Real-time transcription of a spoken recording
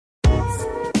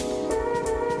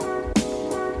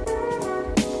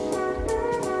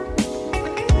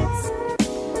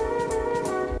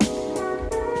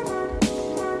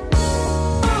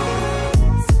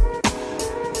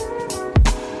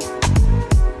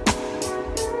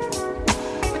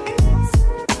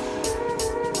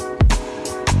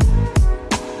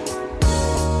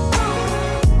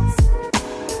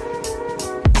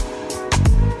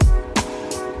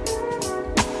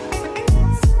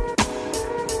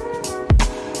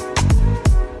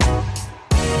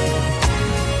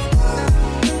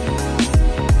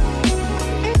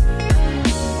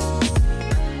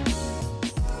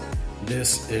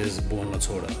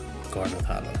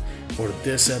For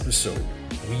this episode,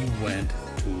 we went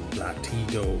to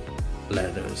Latido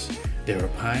Leathers. They're a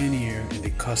pioneer in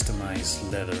the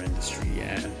customized leather industry,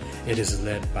 and it is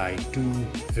led by two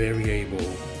very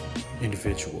able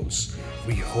individuals.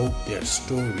 We hope their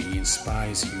story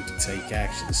inspires you to take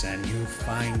actions and you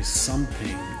find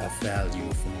something of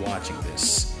value from watching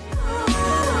this.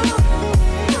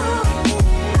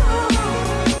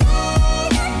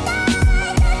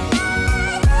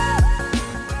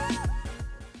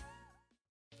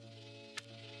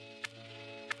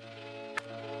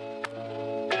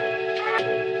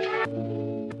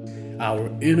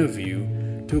 Our interview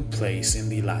took place in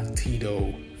the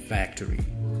Latido factory,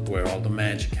 where all the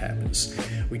magic happens.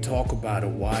 We talk about a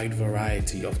wide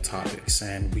variety of topics,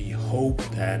 and we hope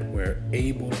that we're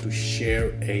able to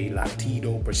share a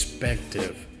Latido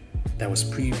perspective that was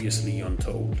previously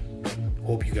untold.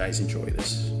 Hope you guys enjoy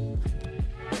this.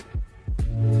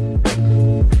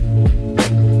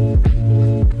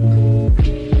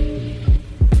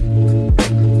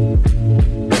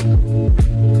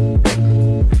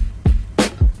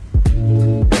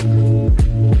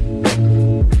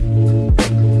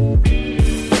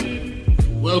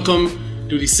 Welcome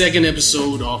to the second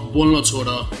episode of Bolna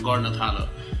Choda Garna Thala.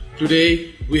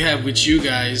 Today we have with you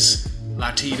guys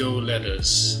Latido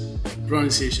Leathers.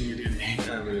 Pronunciation of your name.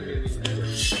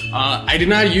 I did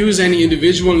not use any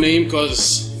individual name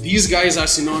because these guys are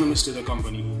synonymous to the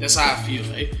company. That's how I feel,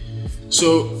 right?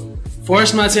 So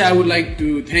first, Matse, I would like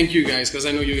to thank you guys because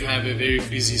I know you have a very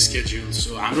busy schedule.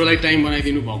 So हाम्रो लागि time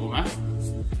बनाइदिनु भएकोमा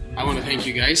I want to thank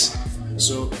you guys.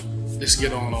 So let's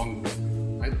get on along.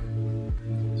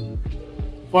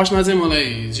 फर्स्टमा चाहिँ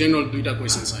मलाई general दुईटा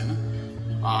question छ हैन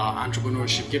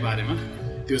एन्टरप्रेन्योरशिप के बारेमा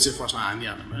त्यो चाहिँ फर्स्टमा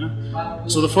हानिहालौँ हैन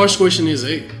so the first question is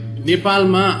है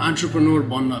नेपालमा एन्टरप्रेन्योर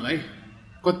बन्नलाई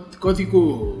कतिको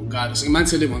गाह्रो छ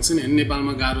मान्छेले भन्छ नि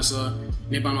नेपालमा गाह्रो छ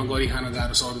नेपालमा गरी खान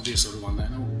गाह्रो छ अरु देशहरु भन्दा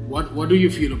हैन what do you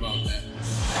feel about that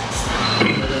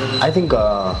I think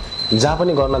जहाँ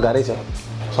पनि गर्न गाह्रै छ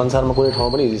संसारमा कुनै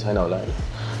ठाउँमा पनि इजी छैन होला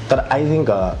तर आई थिंक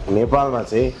नेपालमा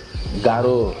चाहिँ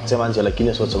गाह्रो चाहिँ मान्छेलाई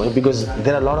किन सोच्छ भने because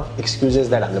there are lot of excuses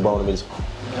that हामीले बनाउन मिल्छ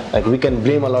like we can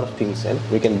blame a lot of things हैन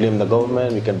we can blame the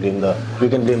government we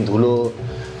can blame धुलो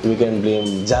we can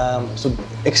blame jam so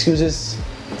excuses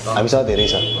हामीसँग धेरै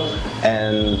छ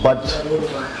and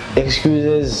but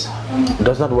excuses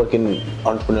does not work in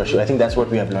entrepreneurship I think that's what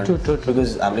we have learn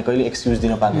because हामीले कहिले excuse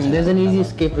दिन पाएको छैन there is an easy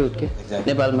escape route के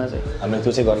नेपालमा चाहिँ हामीले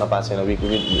त्यो चाहिँ गर्न पाएको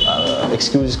छैन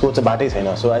एक्सक्युजको चाहिँ बाटै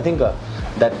छैन so I think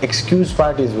that excuse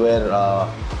part is where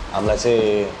हामीलाई चाहिँ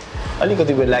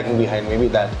अलिकति we're lagging behind maybe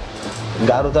that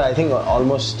गाह्रो त I think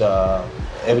almost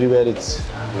everywhere it's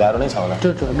गाह्रो नै छ होला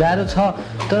ट्रु गाह्रो छ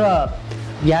तर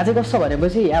यहाँ चाहिँ कस्तो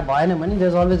भनेपछि यहाँ भएन भने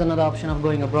there's always another option of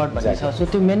going abroad भन्ने छ सो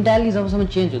त्यो मेन्टालिटी जबसम्म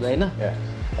चेन्ज हुँदैन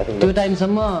त्यो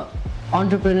टाइमसम्म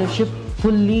एन्टरप्रेन्योरशिप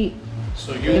फुल्ली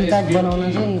इम्प्याक्ट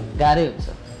बनाउन चाहिँ गाह्रै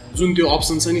हुन्छ जुन त्यो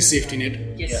अप्सन छ नि सेफ्टी नेट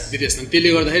विदेशमा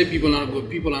त्यसले गर्दाखेरि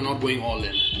people are not going all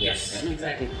in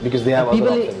because they have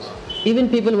other options even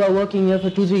people who are working here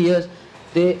for 2-3 years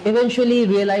they eventually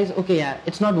realize okay yeah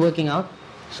it's not working out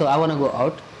so I want to go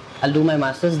out I'll do my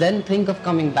masters then think of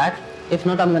coming back if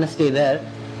not I'm going to stay there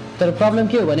the problem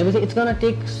ke ho bhanepachi it's going to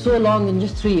take so long in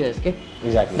just 3 years okay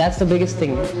exactly that's the biggest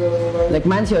thing like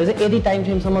मान्छेहरु चाहिँ यदि time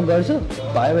फ्रेमसम्म गर्छु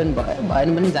भयो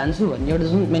भने पनि जान्छु भन्ने एउटा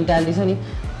जुन मेन्टालिटी छ नि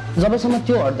जबसम्म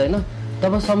त्यो हट्दैन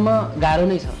तबसम्म गाह्रो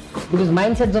नै छ बिकज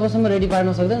माइन्डसेट जबसम्म रेडी पार्न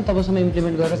सक्दैन तबसम्म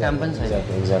इम्प्लिमेन्ट गरेर काम पनि छैन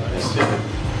एक्ज्याक्टली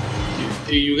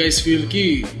यु गाइस फिल कि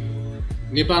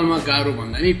नेपालमा गाह्रो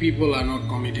भन्दा नि people are not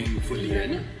committing fully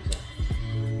हैन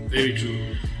भेरी ट्रु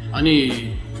अनि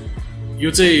यो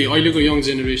चाहिँ अहिलेको यङ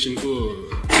जेनेरेसनको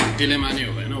डिलेमा नै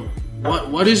हो हैन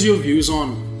what is your भ्यूज on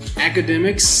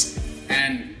academics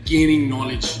and gaining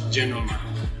knowledge जनरलमा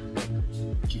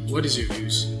what is your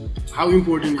भ्यूज How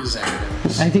important is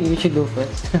academics? I think you should go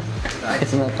first.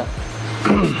 It's not tough.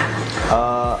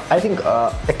 I think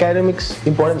academics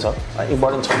important छ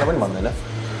important छैन पनि भन्दैन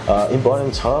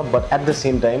important छ but at the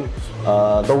same time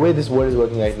the way this world is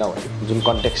working right now जुन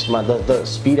कन्टेक्स्टमा the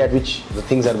speed at which the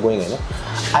things are going हैन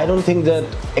I don't think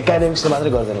that academics ले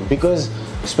मात्रै गर्दैन because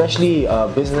especially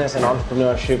business and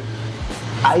entrepreneurship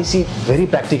I see very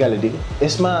practicality.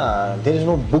 Isma, there is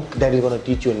no book that is going to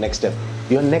teach you a next step.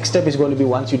 Your next step is going to be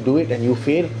once you do it and you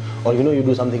fail, or you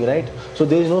do something right. So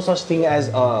there is no such thing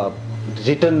as a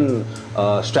written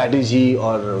strategy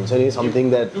or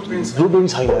something that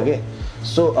blueprints haina ke.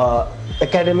 So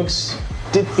academics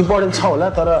important छ होला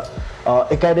तर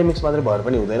academics मात्रै भएर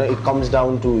पनि हुँदैन. It comes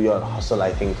down to your hustle.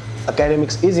 I think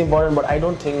academics is important, but I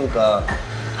don't think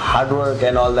hard work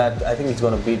and all that. I think it's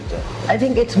going to beat. I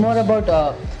think it's more about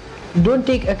don't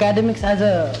take academics as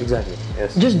a exactly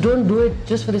Yes. Just don't do it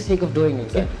just for the sake of doing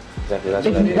it. Exactly. That's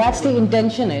If what I mean. that's the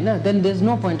intention, then there's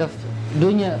no point of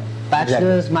doing a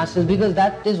bachelor's, master's, because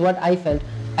that is what I felt.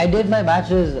 I did my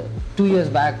bachelor's 2 years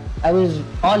back. I was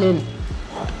all in.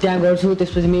 त्यहाँ गर्छु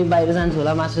त्यसपछि म बाहिर जान्छु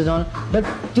होला masters जान but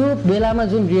त्यो बेलामा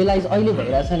जुन रियलाइज अहिले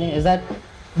भइरहेछ नि इज द्याट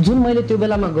जुन मैले त्यो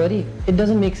बेलामा गरेँ इट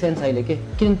डजन्ट मेक सेन्स अहिले के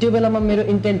किन त्यो बेलामा मेरो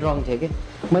इन्टेन्ट रङ थियो कि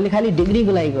मैले खालि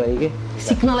डिग्रीको लागि गरेँ कि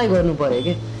सिक्नलाई गर्नु पऱ्यो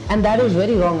कि एन्ड द्याट इज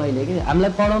भेरी रङ अहिले कि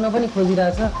हामीलाई पढाउन पनि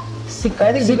खोजिरहेछ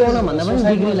सिकाउन भन्दा पनि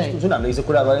डिग्रीलाई जुन हामीले हिजो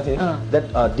कुरा गरेको थियौँ that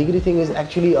degree thing is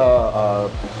actually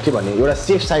के भन्ने एउटा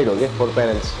सेफ साइड हो क्या for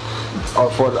parents or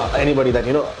for anybody that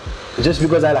just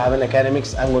because I'll have an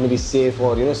academics I'm going to be safe or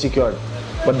secured,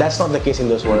 but that's not the case in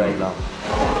this world right now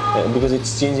because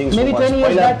it's changing so maybe much. 20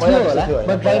 years back थियो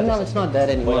but right now it's not there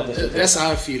anymore. That's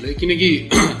how I feel किनकि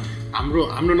हाम्रो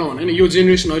नभने नि यो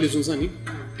generation अहिले जुन छ नि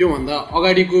त्यो भन्दा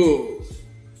अगाडिको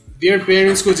their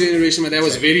parents को जेनेरेसनमा that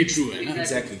was very true हैन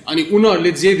Exactly. अनि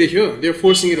उनीहरुले जे देख्यो they're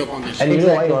forcing it upon them. And you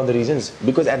know why? One of the reasons,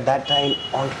 because at that time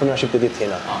entrepreneurship त्यति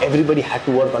थिएन. Everybody had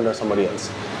to work under somebody else.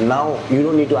 Now you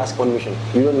don't need to ask permission.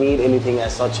 You don't need anything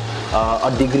as such a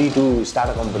degree to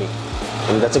start a company.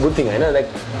 And that's a good thing, हैन? Like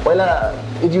पहिला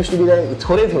it used to be that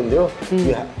थोरै हुन्थ्यो.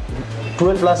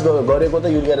 12 plus गरेको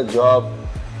त you get a job.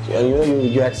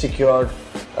 You had secured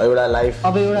एउटा life.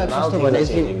 अब एउटा कस्तो भने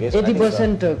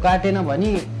 80% काटेन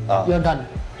भने यो डन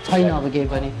छैन अब केही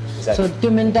पनि सो त्यो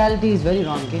मेन्टालिटी इज भेरी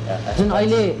रङ के जुन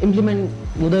अहिले इम्प्लिमेन्ट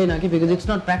हुँदैन कि because it's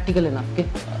not practical enough के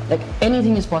लाइक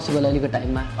एनिथिङ इज पोसिबल अहिलेको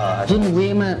टाइममा जुन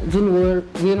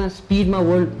वेमा स्पिडमा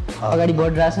वर्ल्ड अगाडि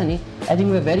बढिरहेछ नि I think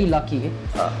we are very lucky के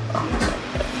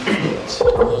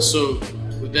so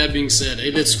with that being said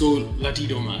है लेट्स गो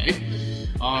लाटिडोमा है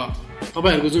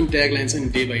तपाईँहरूको जुन ट्याग लाइन छ नि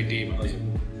डे बाई डे भन्ने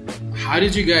how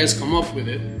did you guys come up with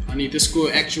it? अनि त्यसको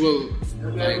actual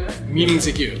like meaning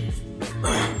चाहिँ के हो?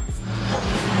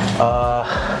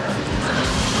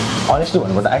 Honestly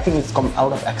भन्नुपर्दा I think it's come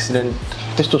out of accident.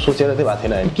 त्यस्तो सोचेर चाहिँ भएको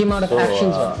थिएन. It came out of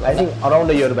actions. I think around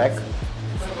a year back.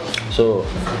 So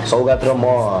सौगात र म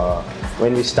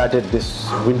when we started this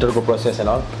winter को process and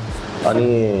all अनि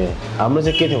हाम्रो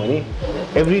चाहिँ के थियो भने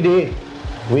every day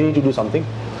we need to do something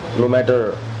no matter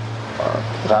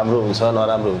राम्रो हुन्छ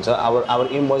नराम्रो हुन्छ our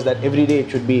aim was that every day it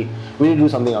should be we need to do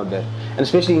something out there and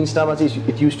especially Instama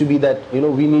it used to be that we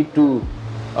need to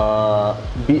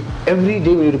be every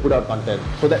day we need to put out content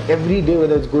so that every day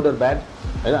whether it's good or bad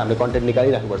हैन हामीले content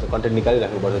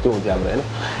निकालिराख्नुपर्छ त्यो हुन्थ्यो हाम्रो हैन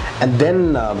and then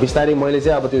बिस्तारै मैले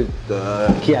चाहिँ अब त्यो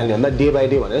के हाल्ने भन्दा डे बाई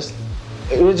डे भनेर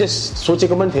it was just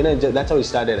सोचेको पनि थिएन that's how it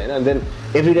started हैन and then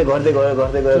every day गर्दै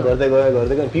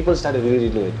गयो and people started really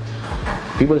doing it.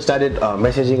 People started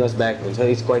messaging us back.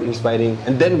 It's quite inspiring,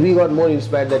 and then we got more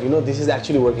inspired that this is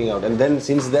actually working out. And then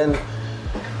since then,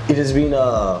 it has been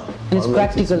it's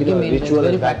practical, it's been a ritual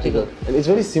and practical. And it's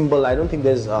very simple. I don't think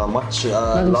there's much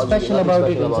special about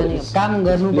it. काम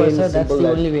गर्नु पर्छ. That's the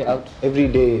only way out. Every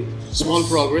day, small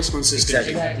progress,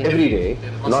 consistently. Exactly. Every day,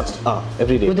 not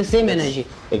every day. With the same energy.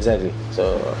 Exactly. So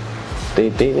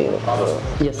they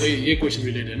yes. ये question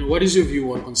related. What is your view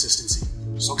on consistency?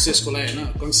 Success को लागि हैन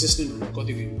consistent हुनु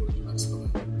कतिको important लाग्छ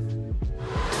तपाईलाई?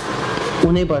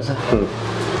 हुनै पर्छ.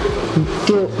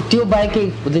 त्यो बाइकै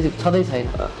हुँदै छँदै छैन.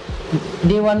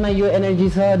 डे 1 मा यो एनर्जी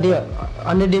छ डे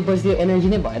 100 डे पछि यो एनर्जी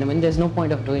नै भएन भने there is no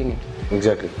point of doing it.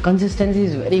 Exactly. Consistency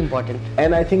is very important.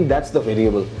 And I think that's the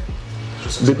variable.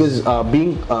 Because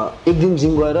being एक दिन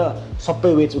जिम गएर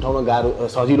सबै वेट्स उठाउन गाह्रो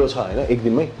सजिलो छ हैन एक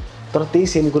दिनमै तर त्यही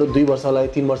सेम कुरो 2 वर्षलाई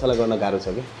 3 वर्षलाई गर्न गाह्रो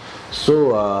छ के सो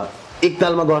एक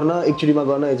तालमा गर्न एकचोटीमा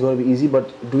गर्न it's going to be easy but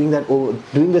doing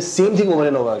the same thing over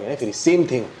and over again फेरि same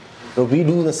thing So we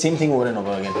do the same thing over and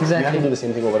over again. Exactly. We have to do the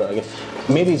same thing over again.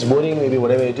 Maybe it's boring, maybe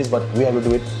whatever it is, but we have to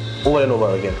do it over and over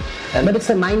again. But it's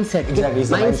a mindset. Exactly.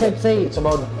 It's mindset. It's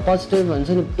about positive and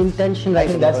intention. I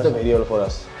think that's the variable for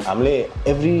us.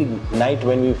 Every night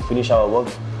when we finish our work,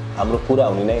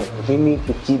 we need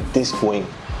to keep this going.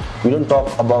 We don't talk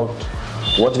about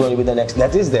what's going to be the next.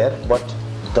 That is there, but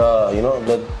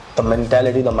the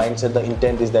mentality, the mindset, the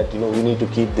intent is that we need to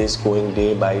keep this going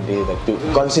day by day. Like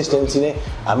consistency ne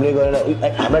hamle garena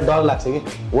hamla dar lagcha ki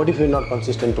what if we're not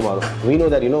consistent tomorrow? We know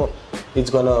that it's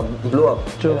gonna blow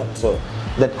up. True. So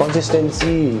that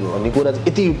consistency भन्ने कुरा चाहिँ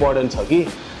यति important छ कि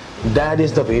that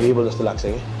is the variable जस्तो लाग्छ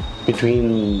कि between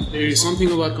there is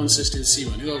something about consistency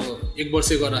भने अब एक वर्ष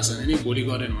गरेछ भने नि भोलि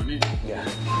गरेन भने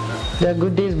there are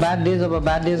good days, bad days. About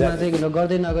bad days, ma चाहिँ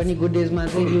गर्दै नगर्ने good days मा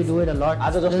चाहिँ you do it a lot.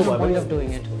 आज जस्तो भयो point of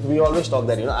doing it. We always talk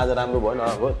that आज राम्रो भयो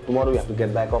नराम्रो tomorrow we have to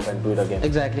get back up and do it again.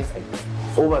 Exactly.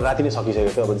 Over राति नै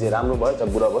सकिसकेको थियो अब जे राम्रो भयो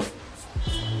चाहे बुरा भयो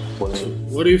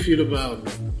What do you feel about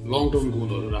long term goal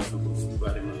हरु राख्नुको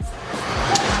बारेमा?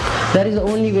 That is the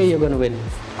only way you're going to win.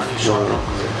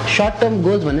 Short term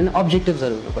goals भन्ने objectives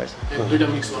हरु हुनुपर्छ. दुईटा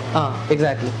मिक्स गर्नु.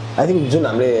 Exactly. I think जुन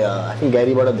हामीले I think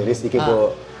ग्यारीबाट धेरै सिकेको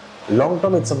long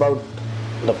term it's about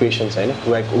the patience, right?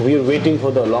 Like we are waiting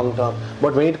for the long term,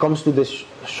 but when it comes to this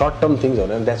short term things,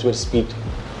 and that's where speed.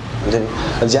 Then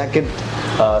a jacket,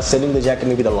 selling the jacket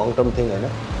may be the long term thing,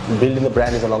 right? Building the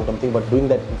brand is a long term thing, but doing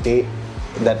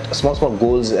that small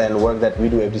goals and work that we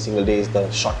do every single day is the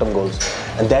short term goals,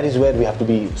 and that is where we have to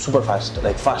be super fast,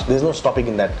 like fast. There's no stopping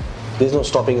in that. There's no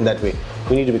stopping in that way.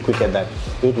 We need to be quick at that.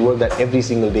 We need to work that every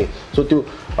single day. So to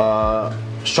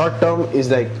short term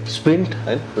is like sprint,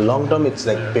 and long term it's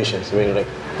like patience. Where you're like,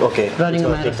 okay, running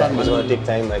it's gonna take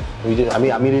time. Like we just, I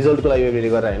mean result को लागि every day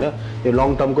गरेर हैन. यो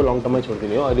long term को long term मै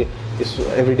छोड्दिने हो. अहिले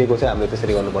every day को चाहिँ हामीले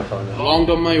त्यसरी गर्नुपर्छ भने. Long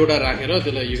term मा एउटा राखेर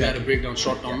त्यसलाई you got to break down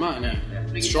short term मा अनि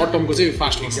short term को चाहिँ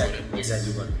fast गर्नु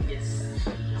पर्यो.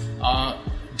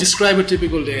 Describe a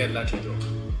typical day at Latido.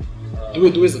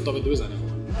 दुवै तपाईँ दुवै जना.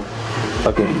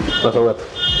 Okay, so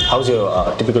how's your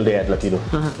typical day at Latido?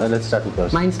 Let's start with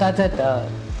yours. Mine starts at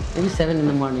maybe 7 in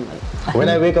the morning. When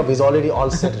I wake up, he's already all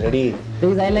set, ready.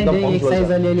 Because I like doing exercise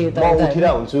early. म उठिरा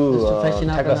हुन्छु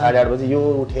ठ्याक्क 8:30 बजे यो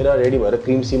उठेर ready भएर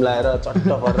cream SIM लाएर चट्ट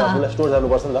परेर आफूलाई स्टोर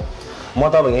जानुपर्छ नि त. म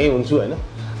त अब यही हुन्छु हैन.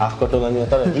 हाफ कटो गर्ने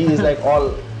तर he is like all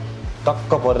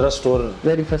टक्क परेर store.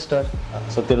 Very first store.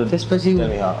 So त्यसपछि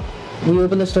we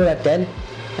open the store at 10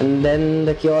 and then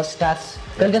the kiosk starts.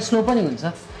 कहिले स्लो पनि हुन्छ.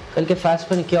 कहिले फास्ट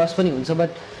पनि chaos पनि हुन्छ, but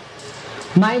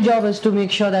my job is to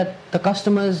make sure that the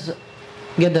customers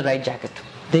get the right jacket.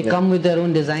 They come with their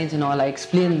own designs and all. I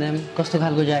explain them कस्तो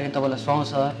खालको jacket तपाईलाई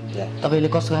सुहाउँछ, तपाईले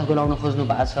कस्तो खालको लाउन खोज्नु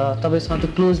भएको छ, तपाईसँग त्यो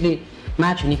क्लोजली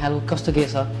म्याच हुने खालको कस्तो के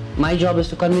छ. My job is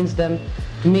to convince them,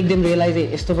 to make them realize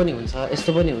यस्तो पनि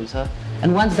हुन्छ.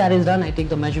 And once that is done, I take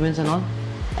the measurements and all.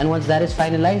 And once that is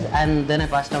finalized, and then I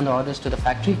pass down the orders to the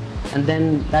factory, and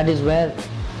then that is where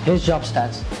his job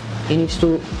starts. He needs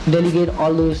to delegate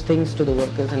all those things to the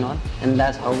workers and all, and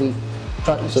that's how we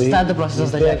start the process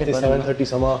of the jacket. 7:30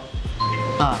 सम्म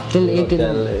till 8 till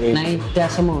 9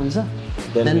 त्यहाँसम्म हुन्छ.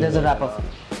 Then there's a wrap up.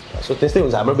 So त्यस्तै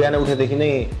हुन्छ. हाम्रो बिहान उठेदेखि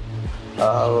नै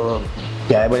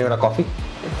भ्याए भने एउटा कफी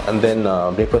and then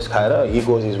breakfast खाएर he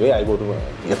goes his way, I go to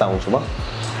यता आउँछु म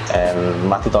and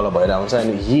माथि तल भएर आउँछ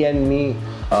and he and me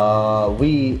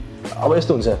we अब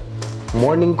यस्तो हुन्छ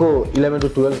morning को 11 to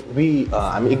 12 we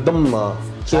हामी एकदम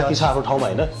साथी छ आफ्नो ठाउँमा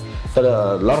हैन तर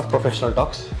lot of professional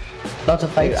talks, lots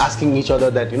of fights, asking each other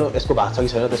that यसको भएको छ कि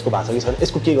छैन, त्यसको भएको छ कि छैन,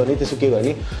 यसको के गर्ने, त्यसको के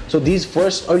गर्ने. So these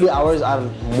first early hours are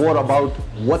more about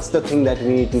what's the thing that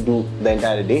we need to do the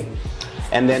entire day,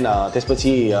 and then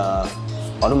त्यसपछि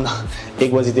भनौँ न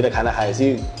 1 बजेतिर खाना खाएपछि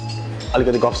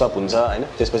अलिकति गफसप हुन्छ हैन.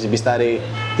 त्यसपछि बिस्तारै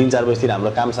 3-4 बजेतिर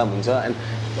हाम्रो कामसाम हुन्छ एन्ड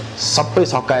सबै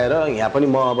सकाएर यहाँ पनि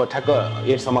म अब ठ्याक्क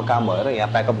 8 सम्म काम भएर यहाँ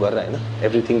प्याकअप गरेर हैन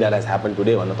everything that has happen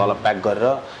today भनेर तल प्याक गरेर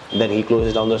then he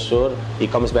closes down the store, he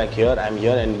comes back here, I am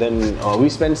here and then we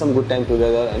spend some good time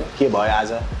together हैन. के भयो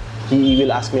आज, he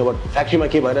will ask me about फ्याक्ट्रीमा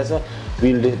के भइरहेछ,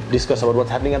 will discuss about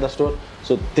what's happening at the store.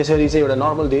 So त्यसरी चाहिँ एउटा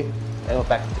नर्मल डे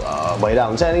प्याक भइरहेको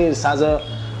हुन्छ अनि साँझ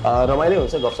रमाइलो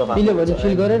हुन्छ गफसफ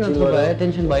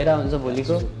टेन्सन भइरहेको हुन्छ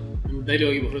भोलिको. दाइले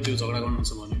अघि भर्खर त्यो झगडा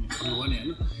गर्नुहुन्छ भन्नुभयो नि हैन.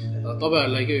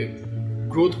 तपाईहरुलाई के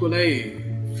ग्रोथको लागि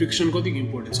फ्रिक्सन कतिको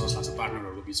इम्पोर्टेन्ट छ जस्तो लाग्छ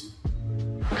पार्टनरहरुको बीचमा?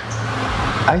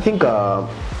 आई थिंक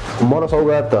म र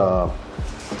सौगात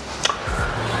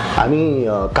हामी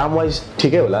काम वाइज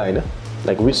ठिकै होला हैन,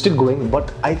 like we still going, but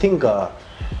I think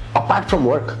apart from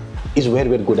work is where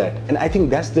we are good at and I think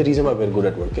that's the reason why we are good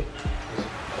at work.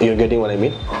 You are getting what I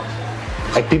mean?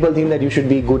 Like people think that you should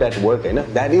be good at work, right?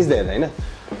 That is there, right?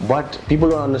 But people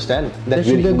don't understand that there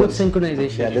should be a good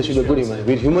synchronization. Yeah, there should be a good human.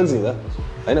 We're humans,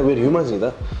 right? We're humans,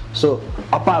 so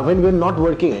apart when we're not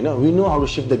working, right? We know how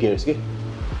to shift the gears, okay?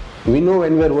 We know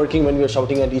when we're working, when we're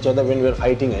shouting at each other, when we're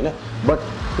fighting, right? But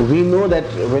we know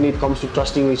that when it comes to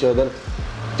trusting each other,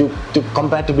 to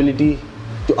compatibility,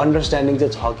 to understanding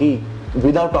just hockey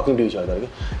without talking to each other, okay?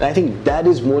 And I think that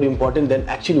is more important than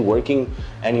actually working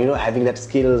and having that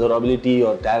skills or ability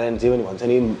or talent even once.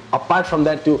 And apart from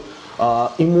that, to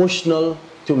emotional,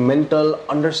 to mental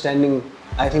understanding,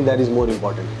 I think that is more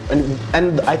important.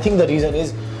 And I think the reason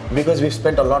is because we've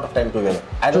spent a lot of time together.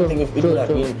 I don't think if it would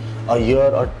have been a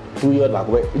year or 2 years back,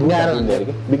 it would have been there,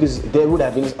 okay? Because there would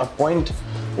have been a point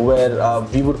where I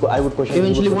would question.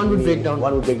 Eventually, one would break down.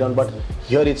 One would break down, but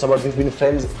here it's about we've been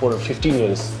friends for 15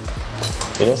 years.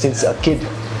 Since a kid,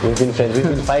 we've been friends. We've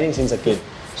been fighting since a kid.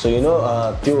 So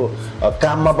त्यो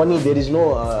काममा पनि there is no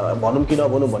भनौँ कि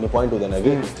नभनौँ भन्ने point हुँदैन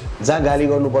कि जहाँ गाली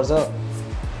गर्नुपर्छ.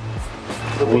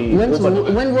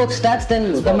 When work starts, then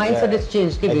the mindset is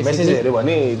changed. Message हेर्यो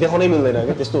भने देखाउनै मिल्दैन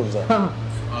कि त्यस्तो हुन्छ.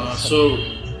 So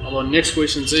अब नेक्स्ट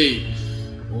क्वेसन चाहिँ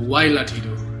why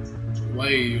Latido? Why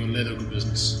your leather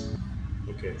business?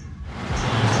 Okay.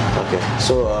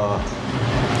 So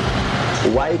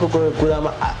why ko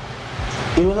kurama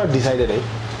it was not decided, right?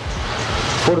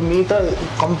 For me,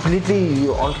 completely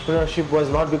entrepreneurship was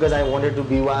not because I wanted to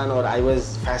be one or I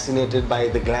was fascinated by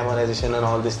the glamorization and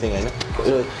all this thing.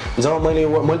 जब मैले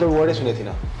त word सुनेको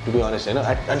थिइनँ, to be honest,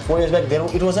 and 4 years back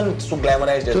it wasn't so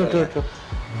glamorized as well. True.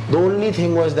 The only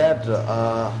thing was that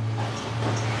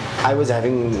I was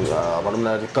having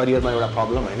career ma एउटा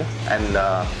problem, and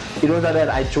it was not that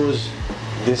I chose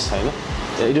this,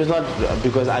 it was not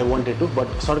because I wanted to, but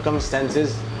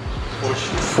circumstances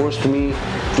forced me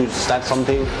to start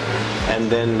something, and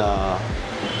then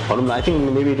I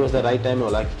think maybe it was the right time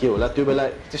होला के होला त्यो बेला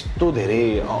त्यस्तो धेरै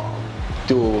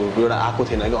त्यो एउटा आको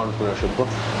थिएन के entrepreneurship को.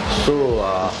 So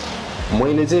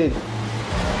मैले चाहिँ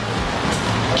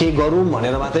के गरौँ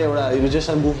भनेर मात्रै एउटा it was just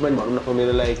a movement भनौँ न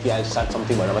मेरो लागि कि I start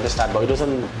something भनेर मात्रै स्टार्ट भयो. It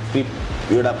wasn't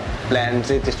एउटा प्लान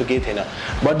चाहिँ त्यस्तो केही थिएन.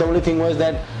 But the only thing was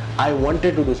that I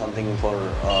wanted to do something for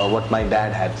what my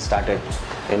dad had started,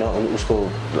 usko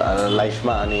life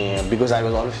ma, and because I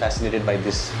was always fascinated by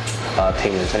this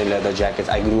thing, leather jackets.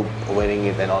 I grew up wearing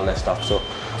it and all that stuff. So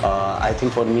I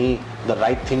think for me the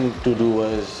right thing to do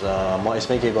was ma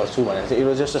ismai ke garchu bhane. It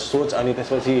was just a soch, ani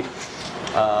त्यसपछि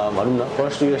भनौँ न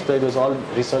first 2 years it was all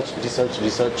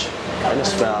research,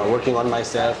 working on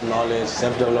myself, knowledge,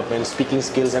 self development, speaking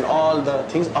skills, and all the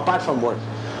things apart from work.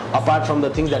 Apart from the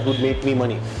things that would make me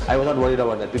money, I was not worried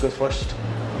about that because first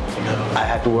I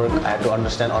had to work, I had to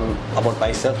understand about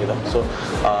myself, So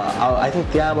I think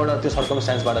त्यहाँबाट त्यो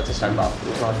circumstanceबाट चाहिँ start भयो.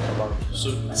 It's not about. So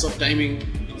it's of timing.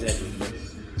 Exactly.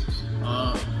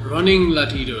 Running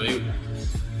Latido,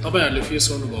 तपाईहरुले face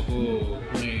गर्नु भएको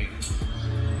कुनै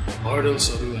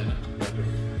hurdlesहरु हैन?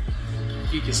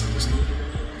 के छ त्यस्तो?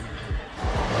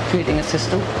 Creating a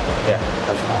system. Yeah.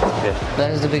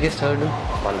 That is the biggest hurdle.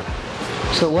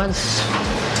 So unless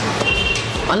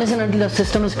and until a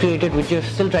system is created, which you're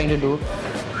still trying to do,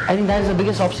 I think that is the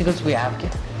biggest obstacles we have.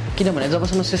 किनभने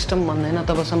जबसम्म system बन्दैन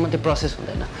तबसम्म त्यो process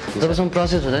हुँदैन. जबसम्म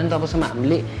process हुँदैन तबसम्म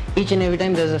हामीले each and every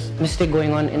time there's a mistake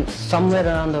going on in somewhere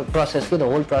around the process, the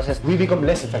whole process. We become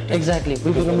less effective. Exactly,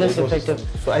 we become less effective.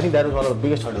 So I think that was one of the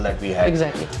biggest hurdles that we had.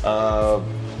 Exactly.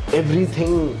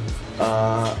 Everything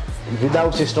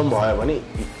without system भयो भने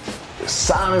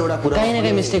सानो एउटा कुरा कहीं न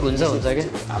कहीं mistake हुन्छ के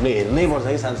हामीले हेर्नै पर्छ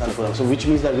कि सानो कुरा. So which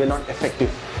means that we are not effective,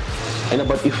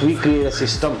 but if we create a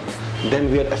system,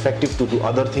 then we are effective to do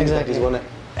other things. Exactly. That is going to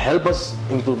help us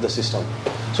improve the system.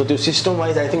 So the system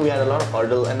wise I think we had a lot of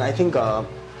hurdle, and I think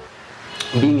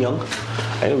being young,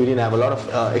 we didn't have a lot of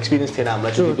experience थिएन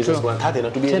हामीलाई business गर्न थाहा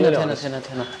थिएन, to be honest.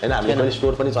 हैन हामीले पनि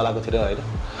store पनि चलाएको थिएन हैन,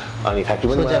 अनि फ्याक्ट्री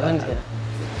पनि.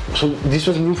 So this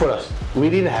was new for us. We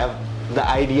didn't have the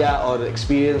idea or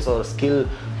experience or skill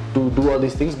to do all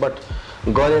these things, but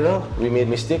garera we made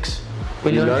mistakes,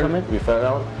 we learned from it, we fell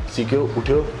down, sikyo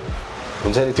uthyo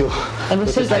हुन्छ नि त्यो, and we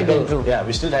still trying to improve. Yeah,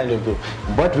 we still trying to improve,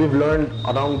 but we've learned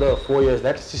around the 4 years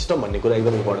that system भन्ने कुरा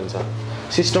एकदम important छ.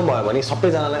 System भयो भने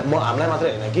सबैजनालाई हामीलाई मात्रै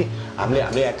हैन कि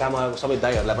हामीले काम सबै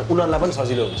दाइहरुलाई पनि उनीहरुलाई पनि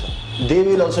सजिलो हुन्छ. They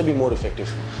will also be more effective.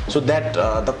 So that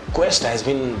the quest has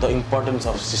been the importance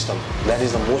of system. That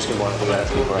is the most important thing I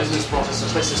think for us. Business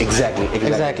process. Exactly.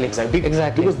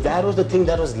 Because that was the thing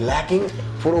that was lacking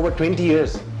for over 20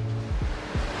 years.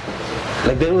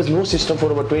 Like there was no system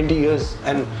for over 20 years,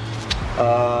 and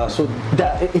so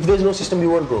that if there's no system, we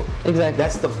won't grow. Exactly.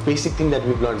 That's the basic thing that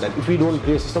we've learned. That if we don't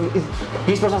create a system,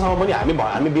 20%सम्म पनि हामी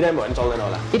बिरामी भयो भने चल्दैन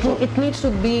होला. It needs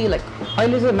to be like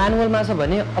अहिले चाहिँ म्यानुअलमा छ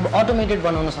भने अब अटोमेटेड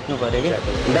बनाउन सक्नु पर्यो के.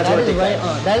 That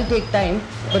will take time,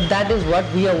 but that is what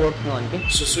we are working on. Okay?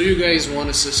 So you guys want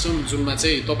a system जुनमा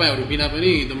चाहिँ तपाईहरु बिना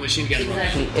पनि the machine can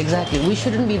run. Exactly. We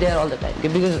shouldn't be there all the time, okay?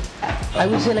 Because I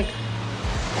would say like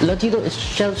Latido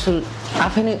itself should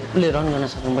आफै नै run गर्न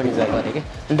सक्नु पर्ने पर्यो के.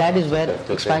 That is where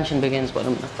expansion begins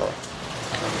भनौँ न.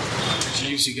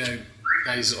 GUC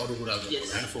guys अरु कुराहरु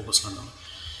हैन फोकस गर्न.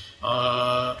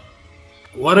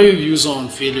 What are your views on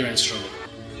failure and struggle?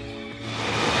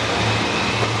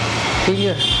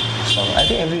 Failure. I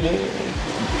think every day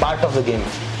part of the game.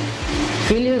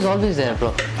 Failure is always there,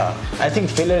 bro. I think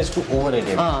failure is too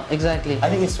overrated. Exactly. I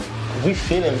think we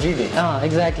fail every day.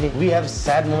 Exactly. We have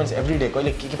sad moments every day.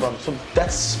 So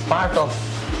that's part of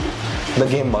the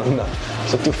game, Magna.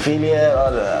 So to failure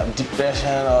or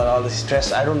depression or all the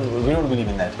stress, we don't believe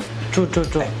in that. True.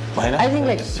 I think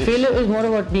like failure is more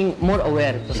about being more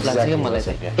aware. Exactly.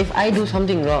 If I do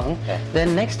something wrong,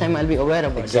 then next time I'll be aware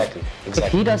about it. Exactly. If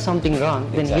he does something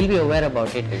wrong, then he'll be aware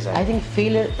about it. Exactly. I think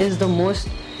failure is the most.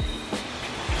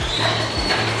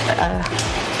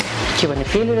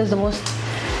 Failure is the most.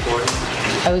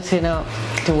 I would say now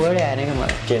त्यो वर्डै आएन क्या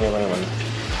मलाई के नै भन्नु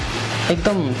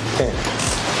एकदम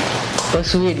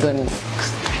persuade गर्ने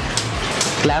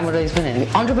glamorise पनि होइन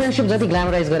एन्टरप्रेन्योरसिप जति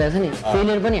ग्ल्यामराइज गरेको छ नि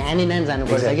फेलियर पनि ह्यान्ड इन ह्यान्ड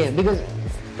जानुपर्छ क्या बिकज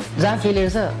जहाँ फेलियर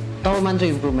छ तब मात्र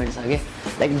इम्प्रुभमेन्ट छ क्या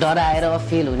लाइक डराएर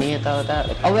फेल हुने यताउता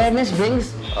अवेरनेस ब्रिङ्स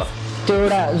त्यो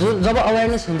एउटा जब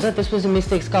अवेरनेस हुन्छ त्यसपछि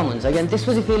मिस्टेक्स कम हुन्छ कि अनि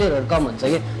त्यसपछि फेलियरहरू कम हुन्छ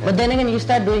कि but then again you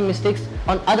start doing mistakes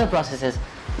on other processes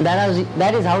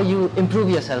that is how you improve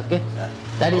yourself के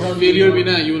द्याट इज फेलियर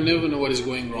बिना you will never know what is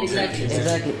going wrong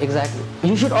exactly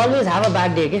you should always have a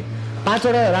bad day के 5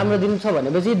 वटा राम्रो दिन छ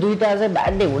भनेपछि 2टा चाहिँ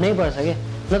bad day हुनै पर्छ के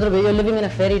नत्र you are living in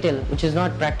a fairy tale which is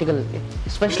not practical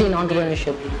especially in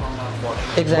entrepreneurship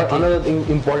But another thing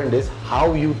important is how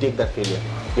you take that failure,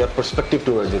 your perspective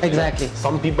towards it. Exactly.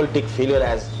 Some people take failure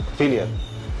as failure.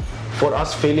 For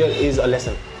us, failure is a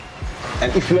lesson.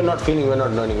 And if we are not failing, we are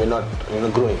not learning, we are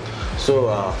not growing. So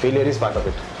failure is part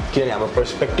of it. Clearly, our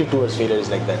perspective towards failure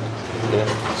is like that.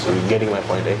 So you're getting my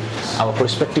point, right? Our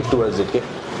perspective towards it,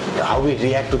 how we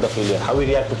react to the failure, how we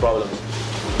react to problems.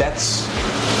 That's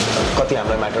कति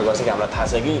हामीलाई matter गर्छ कि हामीलाई थाहा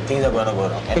छ कि things are gonna go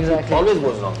wrong. Exactly. Always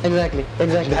goes wrong. Exactly.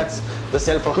 That's the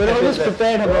self. We're always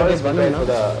prepared about it.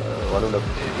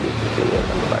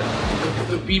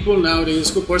 The people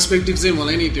nowadays को perspective चाहिँ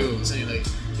मलाई नि त्यो चाहिँ like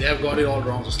they have got it all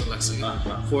wrong जस्तो लाग्छ कि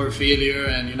for failure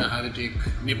and you know how to take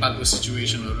नेपालको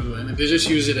सिचुएसनहरू हैन they just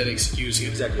use it as excuse.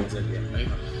 Exactly. Right.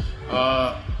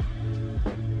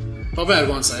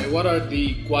 तपाईहरुको अनुसार what are the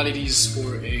qualities for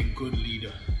a good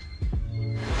leader?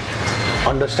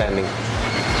 Understanding.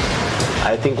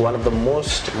 I think one of the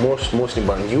most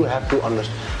important. You have to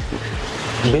understand.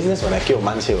 Business when I kill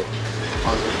manse ho.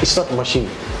 It's not machine.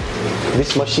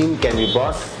 This machine can be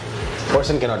bought.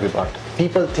 Person cannot be bought.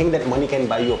 People think that money can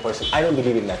buy you a person. I don't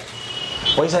believe in that.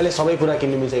 पैसाले सबै कुरा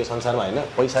किन्न मिल्छ यो संसारमा हैन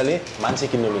पैसाले मान्छे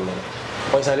किन्न मिल्दैन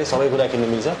पैसाले सबै कुरा किन्न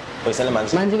मिल्छ पैसाले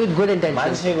मान्छे विथ गुड इन्टेन्सन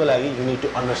मान्छेको लागि you need to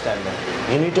understand them.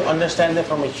 You need to understand them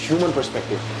from a human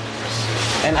perspective.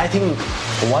 And I think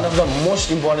one of the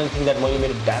most important thing that मैले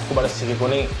मेरो ड्याडकोबाट सिकेको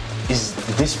नै is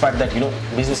this part that you know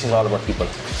business is all about people.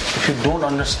 If you don't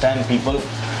understand people,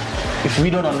 if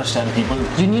we don't understand people,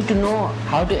 you need to know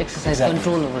how to exercise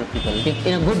control over people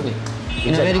in a good way,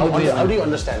 in a very good way. How do you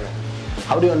understand that?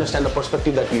 How do you understand the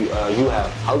perspective that you have?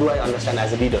 How do I understand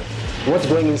as a leader? What's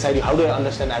going inside you? How do I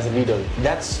understand as a leader?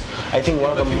 That's I think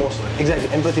one of the most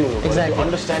empathy. Exactly.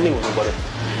 Understanding about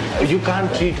it. You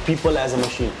can't treat people as a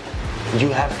machine. You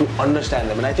have to understand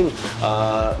them, and I think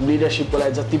leadership ko lai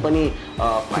jati pani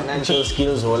financial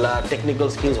skills hola,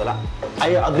 technical skills hola, I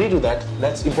agree to that.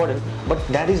 That's important, but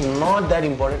that is not that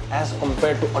important as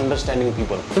compared to understanding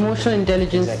people. Emotional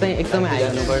intelligence चाहिँ एकदमै high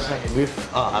हुनुपर्छ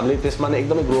हामीले त्यसमा नै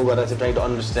एकदमै grow गरेर चाहिँ try to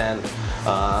understand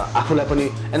आफूलाई पनि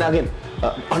and again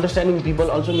understanding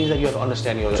people also means that you have to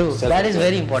understand yourself. True. That is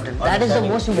very important. That is the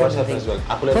most important thing.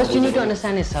 Well. First, you need to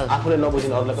understand yourself. आफूले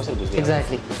नबुझ्ने अरूलाई कसरी बुझ्ने?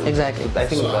 Exactly. I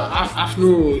think आफ्नो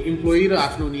employee र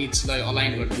आफ्नो needs लाई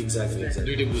align गर्ने. Exactly.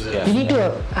 दुईटै बुझेर. You need to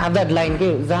have that line के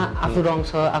जहाँ आफू wrong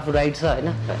छ, आफू right छ हैन.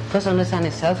 First understand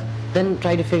yourself, then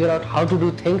try to figure out how to do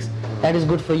things that is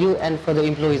good for you and for the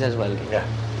employees as well. Yeah.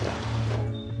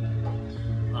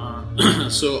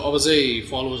 So I was a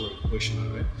follows up question,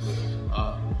 right?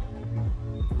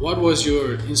 What was your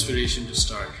inspiration to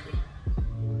start?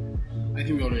 I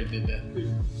think we already did that.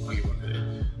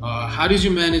 How did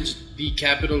you manage the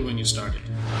capital when you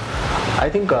started? I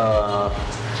think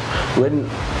when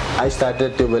I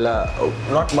started to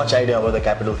not much idea about the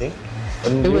capital thing.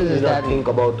 It was not think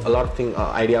about a lot of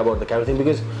idea about the capital thing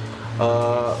because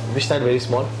we started very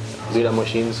small, data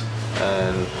machines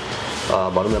and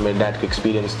my dad's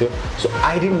experience too. So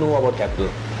I didn't know about capital.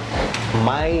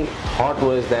 My thought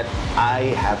was that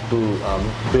I have to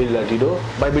build Latido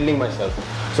by building myself.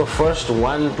 So first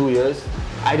 1-2 years,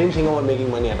 I didn't think about making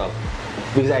money at all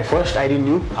because I didn't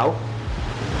know how.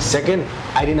 Second,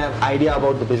 I didn't have idea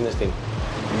about the business thing,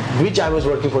 which I was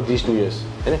working for these 2 years.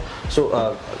 So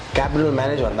capital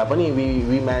management,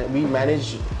 we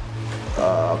manage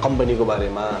company ko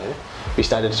barema. We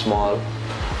started small,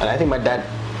 and I think my dad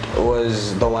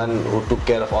was the one who took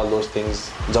care of all those things.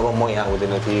 जब म यहाँ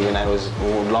हुँदैन थिएँ, when I was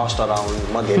lost around,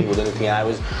 म धेरै हुँदैन थिएँ.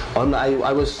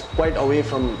 I was quite away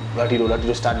from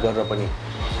Latido start गरेर पनि.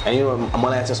 And you know,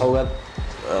 मलाई चाहिँ सौगात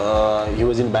he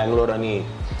was in Bangalore अनि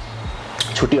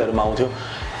छुट्टीहरुमा आउँथ्यो.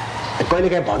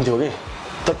 कहिलेकाहीँ भन्थ्यो के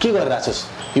त के गरिराछस्?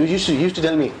 He used to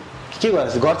tell me के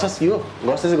गर्छस् यो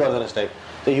गर्छस् चाहिँ गर्दैनस् type.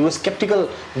 So he was skeptical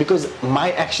because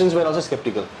my actions were also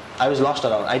skeptical. I was lost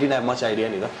around. I didn't have much idea,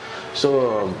 you know. So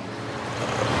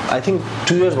I think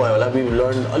 2 years भयो we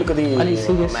learned अलिकति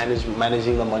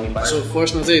managing the money part. So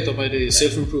first मा चाहिँ तपाईले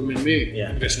self improvement मै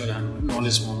invest गरेर हाल्नु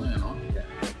knowledge पाउनु हैन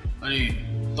अनि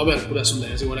तपाईँहरूको कुरा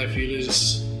सुन्दाखेरि चाहिँ what I feel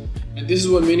is, and this is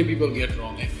what many people get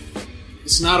wrong,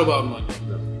 it's not about money,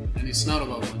 and it's not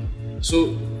about money.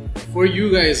 So for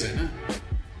you guys,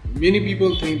 many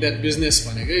people think that business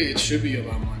it should be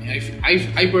about money.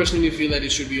 I personally feel that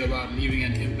it should be about leaving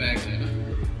an impact,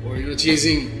 or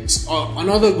chasing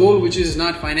another goal which is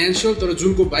not financial, तर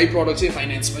जुनको byproduct चाहिँ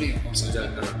finance पनि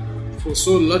आउँछ.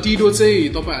 So Latido चाहिँ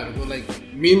तपाईहरुको like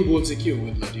main goal चाहिँ के हो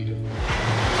with Latido?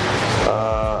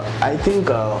 I think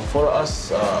for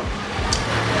us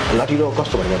Latido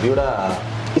कस्तो भन्ने एउटा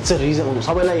it's a reason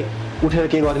सबैलाई उठेर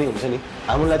के गर्ने हुन्छ नि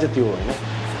हामीलाई चाहिँ त्यो हैन.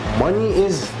 Money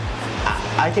is,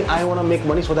 I think I want to make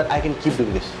money so that I can keep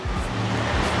doing this.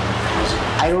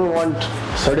 I don't want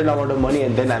certain amount of money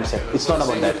and then I'm set. It's not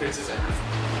about that.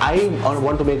 I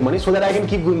want to make money so that I can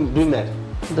keep doing that.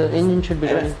 The engine should be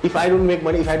running. If I don't make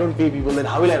money, if I don't pay people, then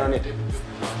how will I run it?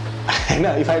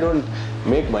 If I don't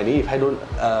make money, if I don't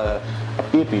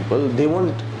pay people, they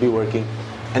won't be working,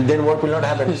 and then work will not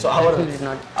happen. So our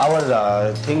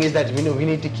thing is that we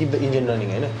need to keep the engine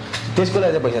running. त्यसको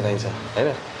लागि चाहिँ पैसा चाहिन्छ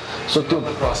हैन. So the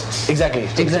process. Exactly.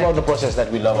 It's about the process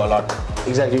that we love a lot.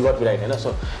 Exactly, you got me right.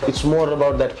 So it's more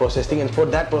about that process thing, and for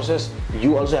that process,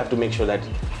 you also have to make sure that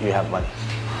you have money.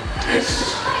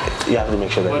 You have to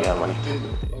make sure that you have money.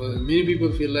 Many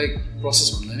people feel like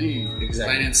process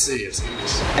finance.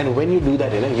 And when you do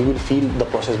that, you will feel the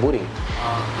process boring.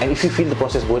 And if you feel the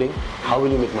process boring, how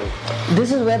will you make money?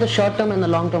 This is where the short term and the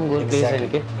long term goal plays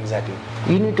in. Exactly.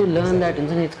 You need to learn that,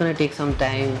 and it's going to take some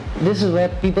time. This is where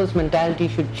people's mentality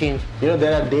should change.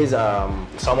 There are days,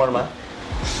 summer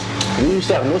we used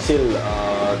to have no sale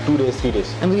 2 days, 3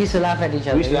 days. And we used to laugh at each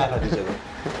other.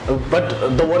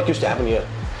 But the work used to happen here.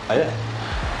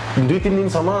 2-3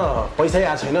 दिनसम्म पैसै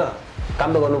आएको छैन, काम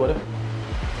त गर्नु पर्यो.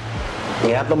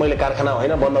 यहाँ त मैले कारखाना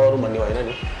होइन बन्द गरौँ भन्ने होइन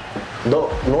नि.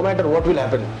 No matter what will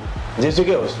happen,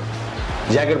 जेसुकै होस्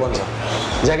ज्याकेट बन्छ,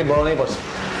 ज्याकेट बनाउनै पर्छ.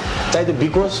 चाहे त्यो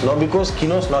बिकोस् नबिकोस्,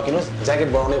 किनोस् नकिनोस्, ज्याकेट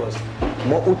बनाउनै पर्छ. म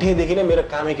उठेदेखि नै मेरो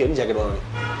कामै के हो नि ज्याकेट बनाउने.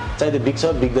 चाहे त्यो बिक्छ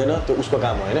बिक्दैन त्यो उसको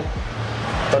काम हो हैन,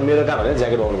 तर मेरो काम होइन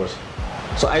ज्याकेट बनाउनु पर्छ.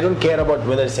 So I don't care about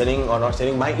whether it's selling or not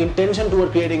selling. My intention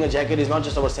toward creating a jacket is not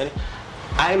just about selling.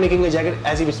 I am making a jacket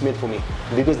as if it's made for me,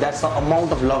 because that's the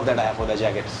amount of love that I have for the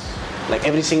jacket. Like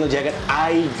every single jacket,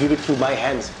 I give it through my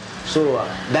hands. So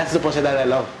that's the process that I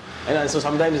love. And so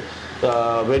sometimes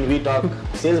when we talk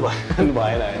sales,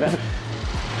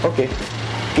 okay,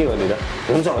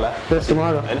 there's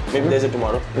tomorrow. Maybe there's a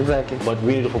tomorrow. Exactly. But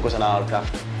we need to focus on our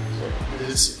craft.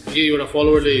 You're a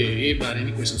follower. Any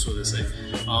questions for this?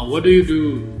 What do you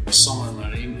do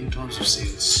summer in terms of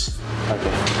sales?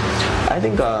 Okay, I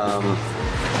think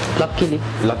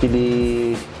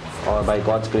luckily, or by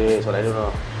God's grace, or I don't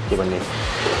know,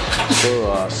 so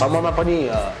summer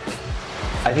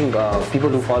I think people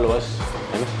who follow us,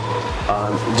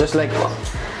 just like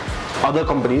other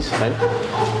companies, right?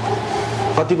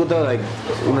 कतिको त like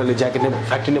उनीहरूले jacket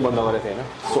factory नै बन्द गरेको थियो हैन.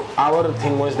 So our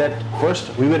thing was that first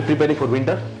we were preparing for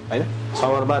winter हैन.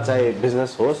 समरमा चाहे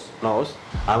बिजनेस होस् नहोस्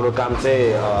हाम्रो काम चाहिँ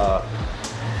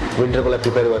विन्टरको लागि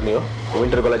प्रिपेयर गर्ने हो,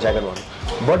 विन्टरको लागि ज्याकेट बनाउनु.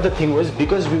 But the thing was,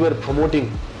 because we were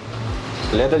promoting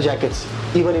leather jackets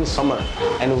even in summer,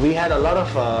 and we had a lot of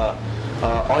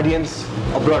audience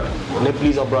abroad,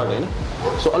 Nepalese abroad, you know?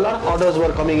 So a lot of orders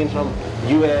were coming in from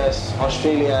US,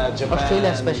 Australia, Japan. Australia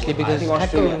especially, because I think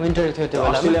Australia. Winter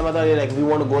Australia, like we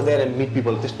want to go there and meet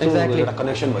people. Exactly.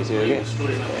 Connection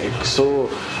so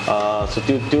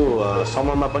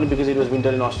summer because it was winter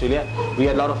in Australia, we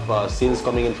had a lot of sales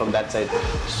coming in from that side.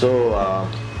 So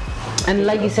and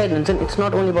like you said, it's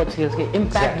not only about sales.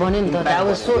 Impact that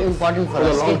was so important for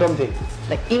us. A long-term thing.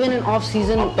 Like even in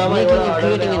off-season, making and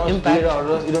creating an impact.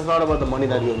 It was not about the money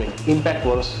that you make. Impact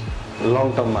was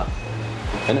long-term.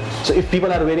 So if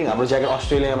people are wearing our jacket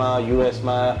Australia, US,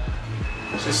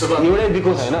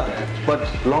 but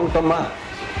long-term,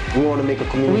 we want to make a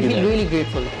community. We feel really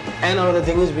grateful. And another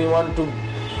thing is we want to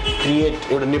create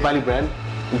a Nepali brand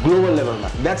global level.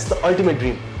 That's the ultimate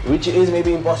dream, which is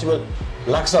maybe impossible.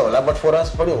 But for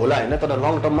us, for the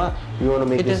long term, we want to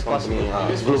make this company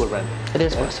a global brand. It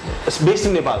is possible. It's based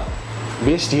in Nepal,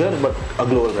 based here, but a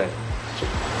global brand.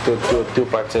 Two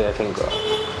parts, I think. I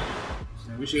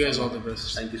wish you guys all the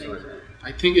best. Thank you so much.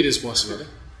 I think it is possible.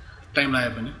 Time la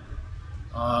happening.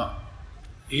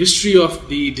 History of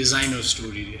the designer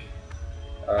story.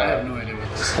 I have no idea about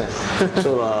this.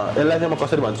 So,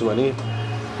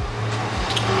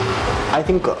 I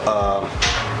think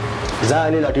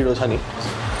Latido Chani.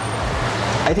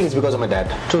 I think it's because of my dad.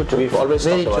 True. We've always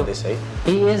talked about this, right?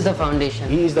 He is the foundation.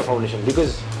 He is the foundation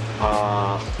because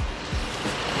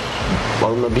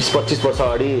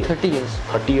 20-25 years 30 years.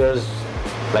 30 years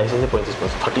license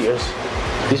 30 years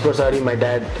त्यस पछाडि my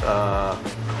dad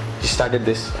started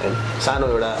this होइन सानो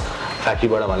एउटा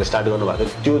फ्याक्ट्रीबाट उहाँले start गर्नुभएको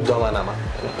थियो त्यो जमानामा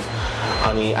होइन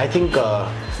अनि आई थिङ्क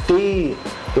त्यही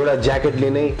एउटा ज्याकेटले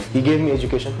नै हि गेभ मी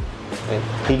एजुकेसन होइन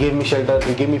he gave me shelter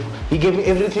he gave me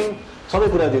everything सबै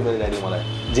कुरा दियो मेरो ड्याडीले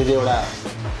मलाई जे एउटा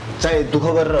चाहे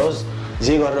दुःख गरेर होस्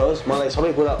जे गरेर होस् मलाई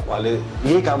सबै कुरा उहाँले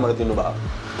यही कामबाट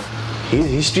दिनुभयो his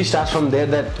history starts from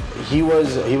there that he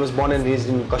was born and raised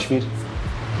in Kashmir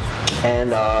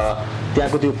and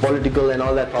त्यहाँको त्यो political and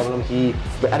all that problem he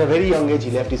at a very young age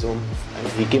he left his home and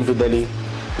he came to Delhi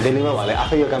मा उहाँले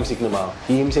आफै यो काम सिक्नु भयो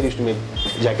he himself used to make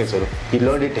jacketsहरू he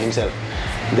learned it himself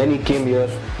then he came here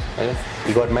and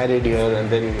he got married here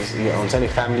and then हुन्छ नि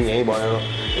family यही भयो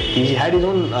he had his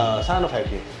own सानो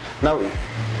factory now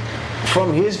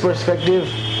from his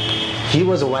perspective he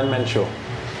was a one man show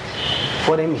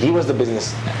for him he was the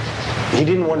business he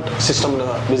didn't want system in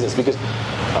the business because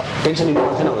tension in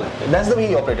that's the way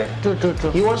he operated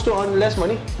true he wants to earn less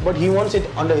money but he wants it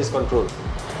under his control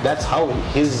that's how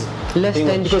his less thing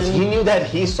tension because he knew that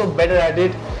he's so better at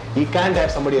it he can't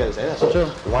have somebody else right? So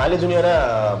उहाँले जुन एउटा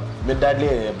मेरो ड्याडले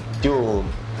त्यो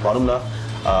भनौँ न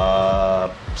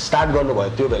start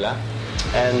गर्नुभयो त्यो बेला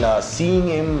and seeing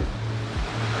him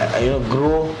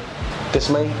grow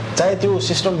त्यसमै चाहे त्यो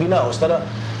सिस्टम बिना होस् तर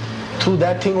through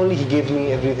that thing only he gave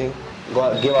me everything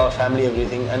gave our family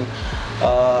everything and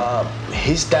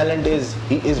his talent is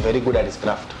he is very good at his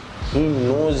craft he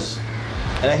knows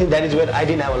and I think that is where I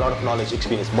didn't have a lot of knowledge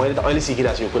experience मैले त अहिले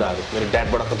सिकिरहेको छु यो कुराहरू मेरो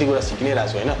ड्याडबाट कति कुरा सिकि नै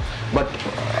रहेको छु होइन बट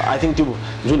I think त्यो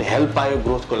जुन हेल्प पायो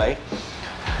ग्रोथको लागि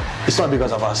it's not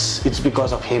because of us it's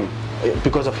because of him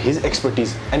because of his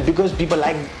expertise and because people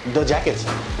like the jackets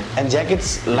and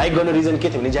jackets like गर्ने reason के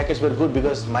थियो भने jackets were good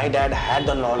because my dad had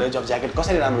the knowledge of jacket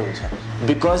कसरी राम्रो हुन्छ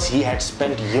because he had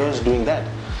spent years doing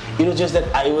that you know just that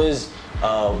I was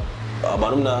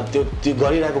भनौँ न त्यो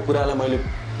गरिरहेको कुरालाई मैले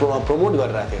promote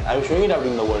गरिरहेको थिएँ I was showing it out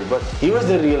in the world but he was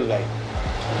the real guy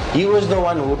he was the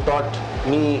one who taught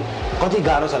me कति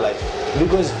गाह्रो छ life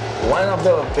because one of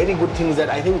the very good things that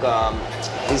I think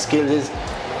his skills is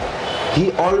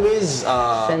he always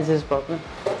sense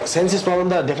his problem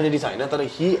त definitely छ होइन तर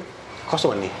he कस्तो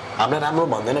भन्ने हामीलाई राम्रो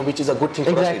भन्दैन which is a good thing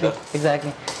for us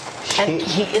exactly and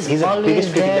he is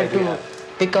always there to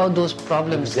pick out those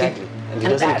problems exactly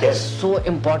and that is so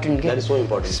important that is so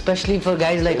important especially for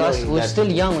guys like us who are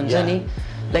still young हुन्छ नि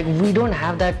like we don't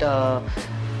have that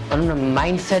I don't know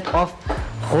mindset of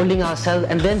holding ourselves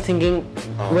and then thinking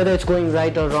whether it's going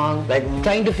right or wrong like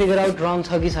trying to figure out wrong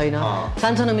छ कि छैन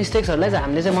सानसानो मिस्टेक्सहरूलाई चाहिँ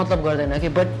हामीले चाहिँ मतलब गर्दैन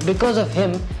कि but because of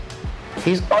him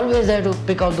he's always there to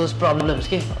pick out those problems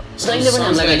के जहिले पनि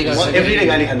हामीलाई गाली गर्छ everyday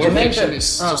गाली खान्छ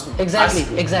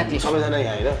exactly सबैजना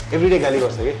यहाँ हैन everyday गाली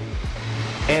गर्छ के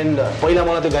and पहिला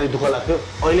मलाई त्यो गाली दुःख लाग्थ्यो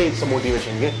अहिले it's a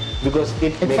motivation के because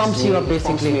it pumps you up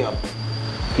basically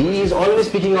he is always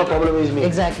picking up problem is me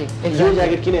exactly यो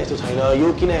ज्याकेट किन यस्तो छैन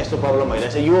यो किन यस्तो प्रब्लम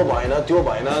भइरहेछ यो भएन त्यो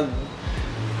भएन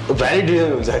भ्यालिड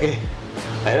रिजन हुन्छ के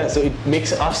हैन so it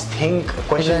makes us think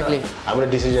question हाम्रो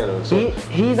डिसिजनहरु so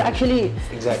he is actually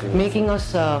making us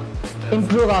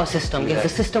improve our system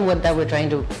the system that we're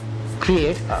trying to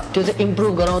create त्यो चाहिँ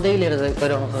improve गराउँदै लिएर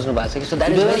गराउन खोज्नु भएको छ so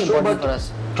that is very important for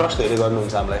us trust धेरै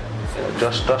गर्नुहुन्छ हामीलाई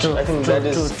trust I think that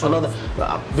is another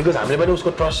because हामीले पनि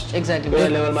उसको trust exactly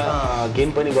लेभलमा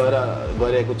गेन पनि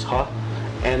गरेको छ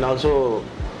and also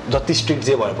जति स्ट्रिक्ट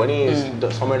जे भए पनि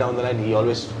समय down the line he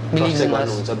always trust चाहिँ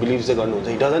गर्नुहुन्छ believe चाहिँ गर्नुहुन्छ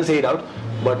he doesn't say it out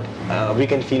but we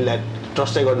can feel that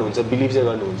trust चाहिँ गर्नुहुन्छ believe चाहिँ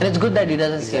गर्नुहुन्छ and it's good that he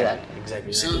doesn't say that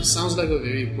exactly sounds like a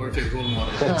very perfect role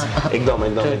model एकदम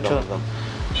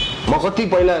म कति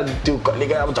पहिला त्यो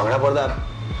कहिलेकाहीँ अब झगडा पर्दा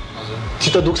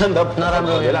चित्त दुख्छ नि त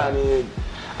नराम्रो होला अनि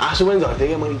आँसु पनि झर्थ्यो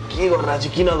कि मैले के गरिरहेको छु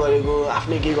किन गरेको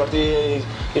आफ्नै के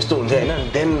गर्थेँ यस्तो हुन्छ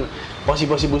होइन देन पछि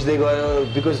बुझ्दै गयो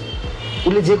बिकज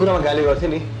उसले जे कुरामा गाली गर्थ्यो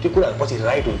नि त्यो कुराहरू पछि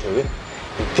राइट हुन्थ्यो कि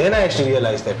then I to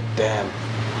realise that damn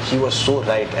he was so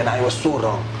right and I was so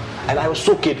wrong and I was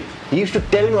so kid he use to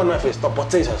tell me on my face त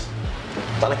बच्चै छस्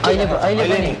अहिले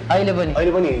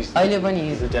पनि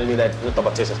टेल मी द्याट त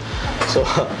बच्चै छस् so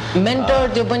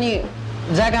mentor त्यो पनि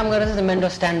जहाँ काम गरेर चाहिँ मेन्टर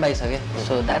स्ट्यान्ड बाई छ क्या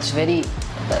so that's very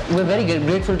we're very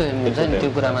grateful to him हुन्छ नि त्यो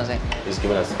कुरामा चाहिँ he's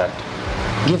given us that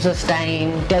gives us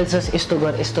time tells us यस्तो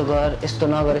गर यस्तो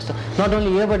नगर यस्तो not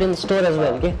only here but in store as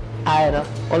well के आएर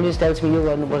always tells me यो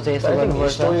गर्नुपर्छ यस्तो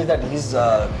गर्नुपर्छ story that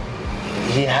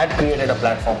he had created a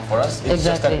platform for us it's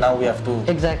just that now we have to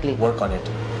work on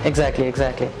it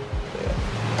exactly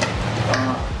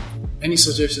any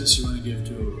suggestions you want to give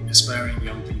to aspiring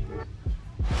young people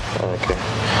okay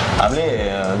हामीले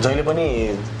जहिले पनि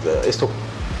यस्तो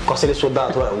कसैले सोध्दा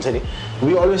अथवा हुन्छ नि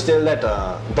we always tell that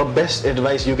the best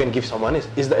advice you can give someone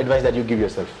is the advice that you give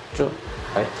yourself. True.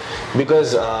 Right?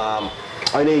 Because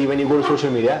when you go to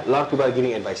social media, a lot of people are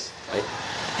giving advice. Right?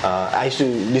 I used to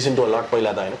listen to a lot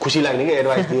पहिला त हैन खुसी लाग्ने के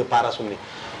advice दियो पारा सुन्ने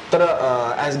तर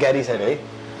as Gary said, right,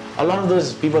 a lot of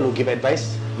those people who give advice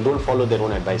don't follow their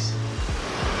own advice.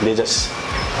 They just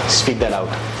speak that out.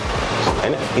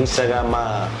 हैन Instagram मा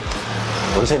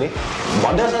हुन्छ नि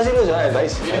भन्दा सजिलो छ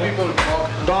advice. People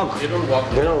talk. They don't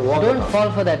walk. Don't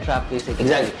fall for that trap basically.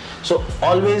 Exactly. So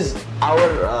always our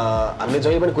हामीले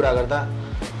जहिले पनि कुरा गर्दा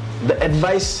the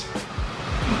advice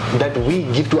that we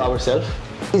give to ourselves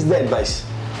is the advice.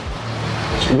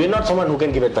 We're not someone who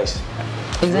can give advice.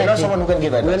 Exactly. We're not someone who can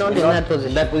give advice. We're not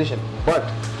in that position. But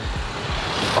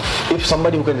if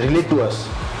somebody who can relate to us,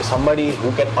 somebody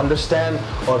who can understand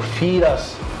or feel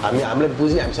us, हामीले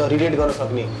बुझ्ने हामीसँग relate गर्न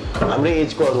सक्ने हाम्रै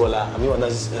एजकोहरू होला हामीभन्दा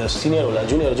senior होला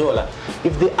junior जो होला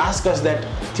if they ask us that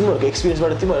तिमीहरूको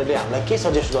एक्सपिरियन्सबाट तिमीहरूले हामीलाई के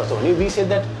सजेस्ट गर्छौ भने we say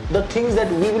that the things that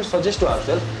we will suggest to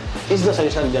ourselves is the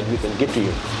suggestion that we can give to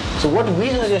you so what we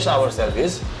suggest ourselves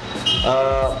is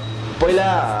पहिला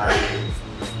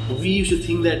we use to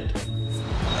think that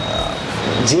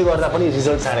जे गर्दा पनि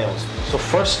result चाँडै आउँछ so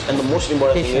first and the most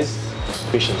important thing is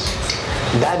patience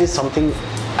that is something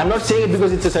I'm not saying it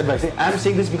because it's a setback. I'm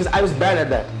saying this because I was bad at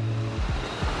that.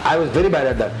 I was very bad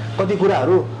at that. कति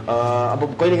कुराहरू अब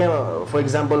कहिलेकाहीँ for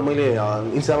example मैले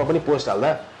इन्स्टामा पनि post हाल्दा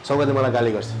सौगातले मलाई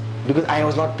गाली गर्छ because I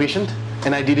was not patient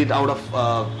and I did it out of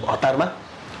हतारमा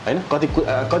होइन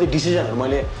कति डिसिजनहरू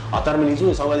मैले हतारमा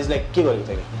लिन्छु सौगात इज लाइक के गरेको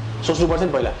छैन सोच्नुपर्छ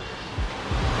नि पहिला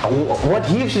what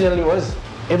he used to tell me was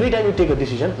every time you take a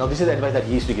decision now this is advice that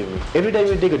he used to give me every time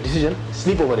you take a decision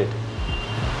sleep over it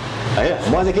होइन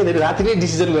म चाहिँ के राति नै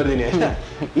decision गरिदिने होइन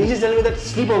is tell me that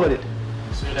sleep over it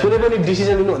कुनै पनि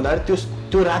डिसिजन लिनुभन्दा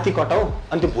त्यो राति कटाऊ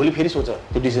अनि त्यो भोलि फेरि सोच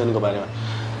त्यो डिसिजनको बारेमा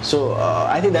so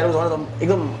I think that was one of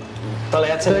एकदम तँलाई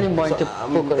याद छ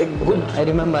I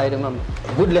remember.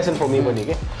 Good lesson for me पनि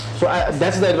के so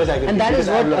that's the advice I give. And that is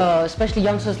what especially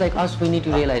youngsters like us we need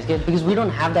to realize because we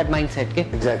don't have that mindset.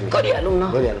 Exactly. गरिहालौँ न.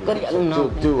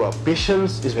 So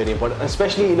patience is very important,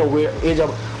 especially in a age of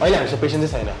अहिले हामीसँग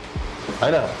patience छैन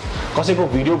होइन कसैको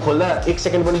video खोल्दा 1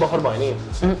 second पनि buffer भयो नि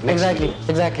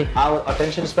exactly our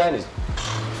attention span is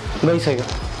गइसक्यो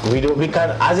भिडियो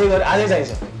आजै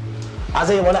चाहिन्छ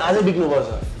मलाई आजै बिक्नुपर्छ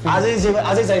आजै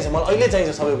चाहिन्छ मलाई अहिले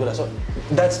चाहिन्छ सबै कुरा so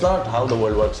that's not how the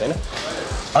world works होइन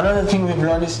another thing we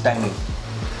learn is timing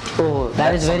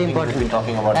that is very important.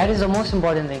 That is the most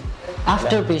important thing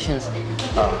after patience.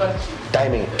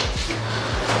 Timing.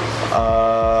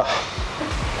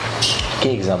 के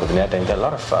एक्जाम्पल दिने time a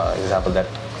lot of example that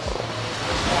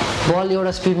ball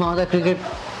एउटा स्पिडमा आउँदा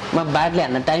क्रिकेटमा ब्याटले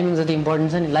हान्न timing जति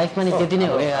important छ नि लाइफमा नि त्यति नै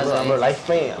हो हाम्रो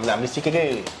लाइफमै हामीले सिकेकै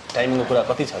टाइमिङको कुरा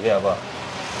कति छ क्या अब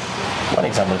one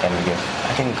example can be give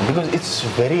I think because it's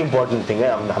very important thing है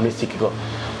हामीले सिकेको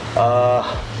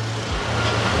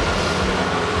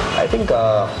I think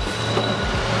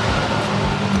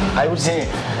I would say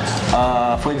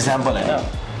for example होइन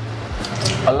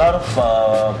a lot of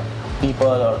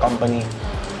people or company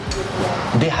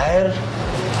they hire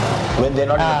when they're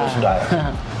not in a position to hire.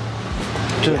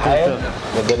 They hire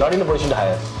when they're not in a position to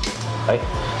hire, right?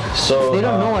 So they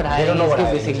don't know what hiring is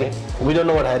basically. We don't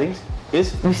know what hiring is.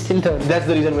 We still don't. That's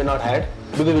the reason we're not hired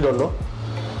because we don't know.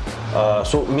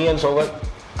 So me and Sogat,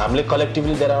 हामीले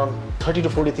collectively there are 30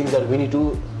 to 40 things that we need to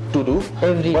do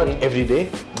every day.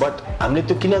 But हामीले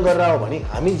त्यो किन गरेर हो भने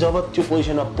हामी जब त्यो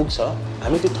पोजिसनमा पुग्छ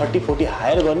हामी त्यो 30-40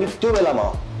 हायर गर्ने त्यो बेलामा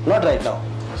हो not right now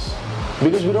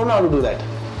because we don't know how to do that.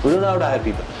 We don't know how to hire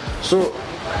people. So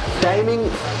timing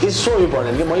is so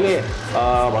important कि मैले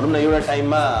भनौँ न एउटा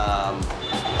टाइममा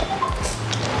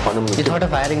भनौँ You thought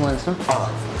of hiring once, no?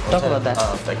 Talk about that.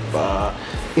 Like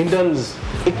interns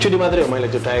एकचोटि मात्रै हो मैले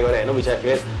त्यो ट्राई गरेँ होइन which I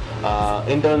failed.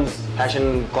 Interns fashion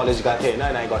college गएको थिएँ होइन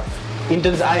and I got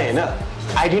interns आए होइन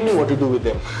I didn't know what to do with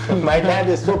them. My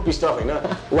dad is so pissed off होइन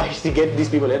why did he get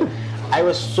these people in? I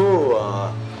was so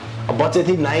बच्चा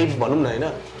थिएँ knife भनौँ न होइन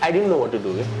I didn't know what to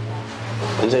do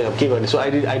हुन्छ अब के गर्ने so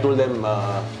I told them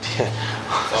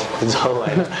जाऊ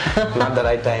होइन not the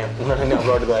right time उनीहरूले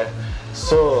abroad गयो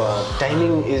so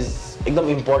timing is एकदम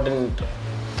important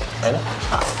होइन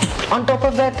On top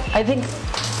of that, I think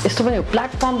यस्तो पनि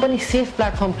प्लेटफर्म पनि सेफ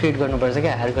प्लेटफर्म क्रिएट गर्नुपर्छ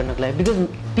क्या हायर गर्नको लागि because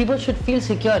people should feel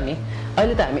secure नि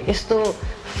अहिले त हामी यस्तो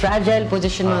फ्रेजाइल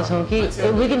पोजिसनमा छौँ कि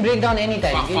we can brake down any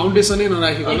time फाउन्डेसनै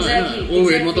नराखिकन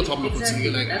overhead मात्र थप्नु खोज्छ कि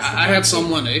लाइक आई ह्याड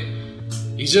समवन है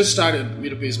हि जस्ट स्टार्टेड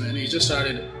मेरो पेजमा होइन हि जस्ट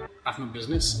स्टार्टेड आफ्नो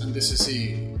बिजनेस अनि त्यसपछि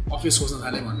अफिस खोज्न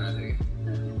थालेँ भनिरहेको थियो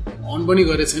कि अन पनि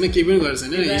गरेको छैन केही पनि गरेको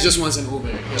छैन he just wants an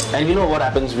overhead and you know what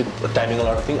happens with timing a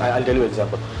lot of thing I will tell you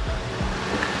example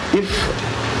if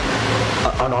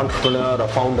an entrepreneur or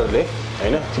founder le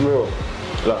हैन तिम्रो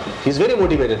ल he is very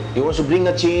motivated, he wants to bring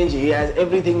a change, he has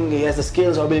everything, he has the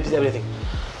skills, abilities, everything.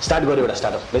 Start गर्यो एउटा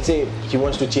startup. Let's say he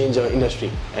wants to change an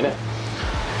industry, हैन.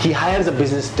 He hires a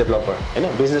business developer, हैन,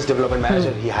 business development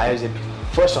manager. He hires it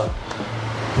first on.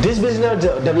 This business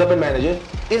development manager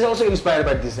is also inspired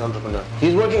by this entrepreneur. He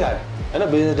is working hard, हैन,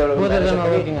 business development manager. Both of them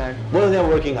are working hard. Both of them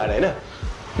are working hard, हैन.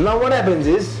 Now what happens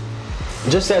is,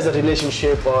 just as a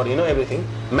relationship or you know everything,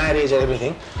 marriage or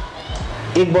everything,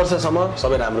 1 वर्षसम्म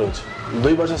सबै राम्रो हुन्छ,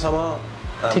 2 वर्षसम्म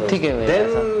ठिक-ठिकै हो. Then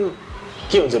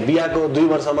के हुन्छ, बिहाको 2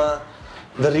 वर्षमा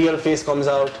the real face comes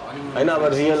out, हैन, अब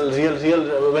real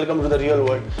welcome to the real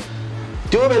world.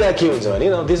 त्यो बेला के हुन्छ भने,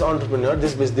 now this entrepreneur,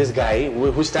 this guy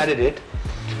who started it,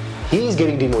 he is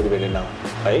getting demotivated now,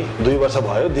 है. 2 वर्ष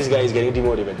भयो, this guy is getting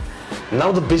demotivated.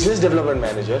 Now the business development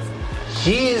manager,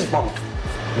 he is pumped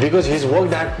because he's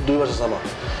worked at 2 वर्षसम्म.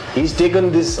 He's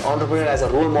taken this entrepreneur as a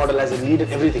role model, as a leader,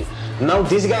 everything. Now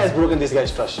this guy has broken this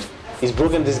guy's trust. He's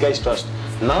broken this guy's trust.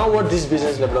 Now what this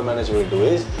business development manager will do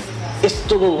is,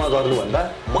 यस्तोको उहाँ गर्नु भन्दा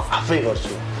म आफै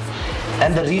गर्छु.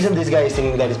 And the reason this guy is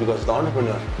thinking that is because the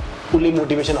entrepreneur, उसले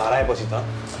motivation हराएपछि त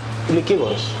उसले के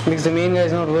गरोस्? Because the main guy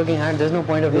is not working hard, there's no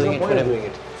point of doing it for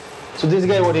him. So this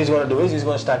guy, what he's going to do is, he's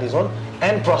going to start his own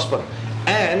and prosper.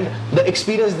 And the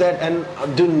experience that and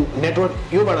the network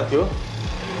you बाट थियो,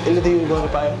 यसले त यो गर्न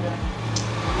पायो.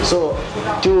 So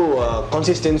त्यो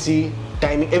consistency,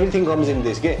 timing, everything comes in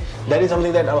this. Okay, that is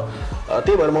something that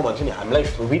त्यही भएर म भन्छु नि, हामीलाई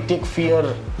we take fear,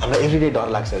 हामीलाई everyday डर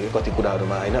लाग्छ यो कति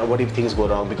कुराहरुमा, हैन. What if things go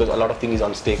wrong, because a lot of things is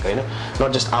on stake, हैन.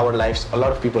 Not just our lives, a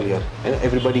lot of people here, हैन.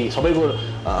 Everybody, सबैको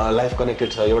life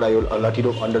connected छ, एउटा यो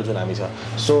लटिडो अन्डर जुन हामी छ.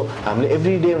 So हामीले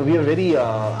everyday we are very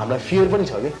हामीलाई fear पनि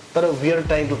छ के, तर we are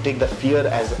trying to take that fear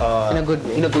as in a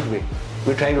good way.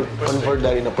 We're trying to convert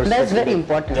that in a perspective. That's very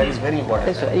important. That is very important.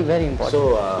 That's very, very important. So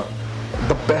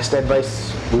the best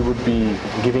advice we would be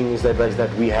giving is the advice that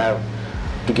we have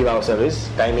to give ourselves is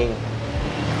timing,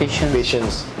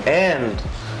 patience, and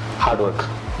hard work,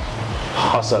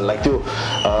 hustle. Like त्यो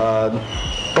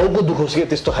टाउको दुखोस् के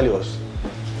त्यस्तो खाली होस्,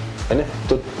 हैन.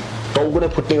 त्यो टाउको नै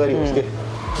फुट्ने गरी होस् के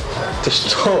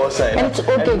त्यस्तो होस्, हैन. And it's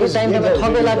okay, good time to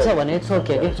थकै लाग्छ भने it's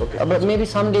okay. But maybe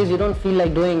some days you don't feel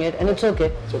like doing it, and it's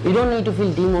okay. You don't need to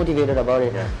feel demotivated about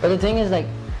it. But the thing is, like,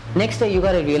 next day you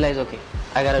gotta realize, okay,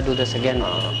 I gotta do this again.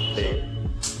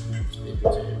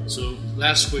 So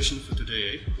last question for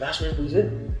today. Last question please.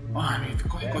 Oh, I mean,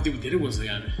 कति धेरै बोल्छ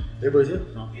यहाँ. धेरै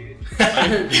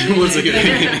बोल्छ के.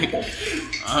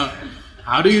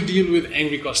 How do you deal with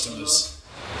angry customers?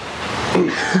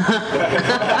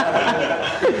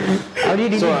 How do you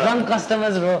deal with drunk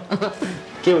customers, bro?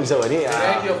 के हुन्छ भने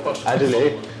आजले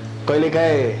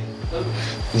कहिलेकाहीँ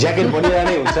ज्याकेट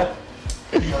बनिरहनै हुन्छ.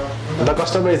 The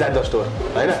customer is at the store,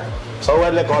 हैन.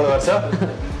 सौवारले कल गर्छ,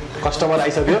 कस्टमर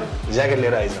आइसक्यो, ज्याकेट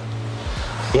लिएर आइछ.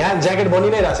 यहाँ ज्याकेट बनि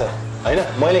नै रहेछ, हैन.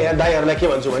 मैले यहाँ दाइहरुलाई के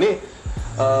भन्छु भने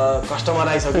कस्टमर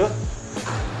आइसक्यो,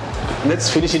 let's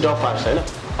finish it off fast, हैन.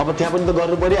 अब त्यहाँ पनि त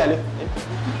गर्नु परिहाल्यो.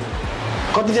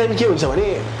 कति चाहिँ के हुन्छ भने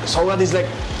सौगात इज लाइक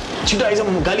छिटो आइज,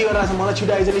 गाली गरिरहेछ, मलाई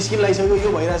छिटो आइज, स्किन लागिसक्यो,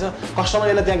 यो भइरहेछ,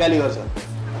 कस्टमरले त्यहाँ गाली गर्छ,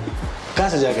 कहाँ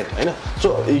छ ज्याकेट, हैन. सो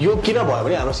यो किन भयो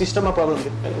भने हाम्रो सिस्टममा प्रब्लम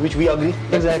थियो, which we agree.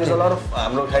 Exactly, lot of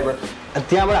हाम्रो साइडबाट अनि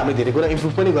त्यहाँबाट हामीले धेरै कुरा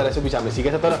इम्प्रुभ पनि गरेको छ, विच हामीले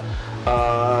सिकेको छ. तर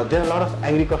there are lot of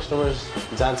angry customers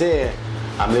जहाँ चाहिँ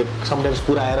हामीले समटाइम्स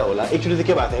कुरा आएर होला. एक्चुअली त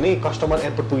के भएको थियो भने कस्टमर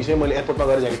एयरपोर्ट पुगिसक्यो, मैले एयरपोर्टमा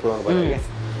गएर ज्याकेट पुऱ्याउनु पऱ्यो क्या.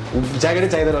 ज्याकेटै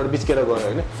चाहिँदैन, अरू बिचकेर गयो,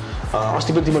 होइन.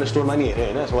 अस्ति पनि मैले स्टोरमा नि हेरेँ,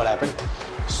 होइन. So what happen.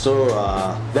 So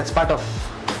that's part of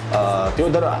त्यो.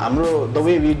 तर हाम्रो the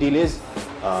way we deal is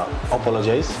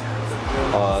apologise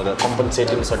or compensate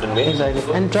in a certain way. Exactly.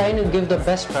 And trying to give the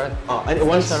best product. And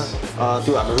once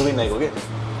त्यो हाम्रो रुबिन दाइको के.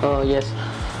 Oh yes.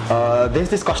 There's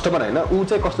this customer, हैन. उ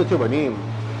चाहिँ कस्तो थियो भने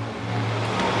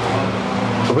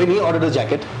when he ordered a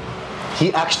jacket, he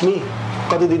asked me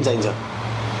कति दिन चाहिन्छ,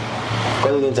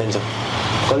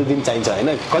 हैन.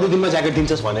 कति दिनमा ज्याकेट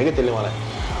दिन्छस् भने के त्यसले मलाई.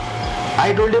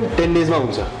 I told him 10 days मा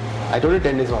हुन्छ.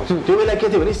 त्यो बेला के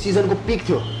थियो भने सिजनको पिक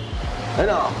थियो, हैन.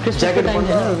 ज्याकेट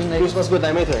क्रिसमसको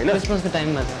टाइममै थियो, हैन. क्रिसमसको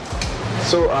टाइममा थियो.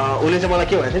 सो उसले चाहिँ मलाई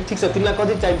के भनेको थियो, ठिक छ तिमीलाई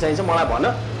कति टाइम चाहिन्छ मलाई भन,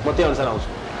 म त्यही अनुसार आउँछु.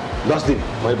 10 दिन.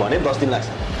 मैले भने 10 दिन लाग्छ.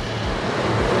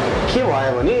 के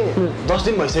भयो भने 10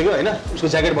 दिन भइसक्यो, हैन. उसको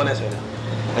ज्याकेट बनाएको छैन,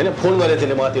 हैन. फोन गरेको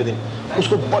थिएँ मलाई त्यो दिन,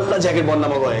 उसको बल्ल ज्याकेट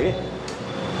बन्नमा गयो कि.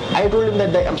 I told him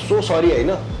that I am so sorry,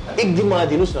 हैन. एक दिन मलाई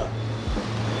दिनुस् न.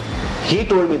 He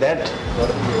told me that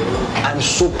I'm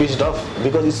so pissed off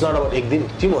because it's not about एक दिन.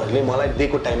 तिमीहरूले मलाई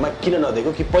दिएको टाइममा किन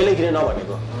नदिएको, कि पहिल्यै किन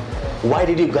नभनेको. Why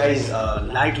did you guys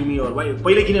lie to me, or why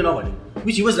पहिल्यै किन नभनेको,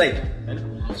 which he was right, हैन.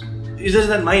 It's just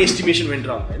that my estimation went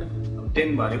wrong, हैन.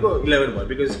 10 भनेको 11 भयो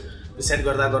because सेट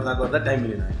गर्दा गर्दा गर्दा टाइम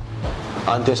मिलेन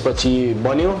अनि त्यसपछि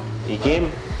बन्यो हि केम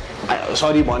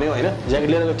सरी भन्यो होइन ज्याकेट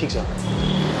लिएर ठिक छ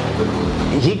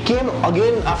हि केम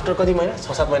अगेन आफ्टर कति महिना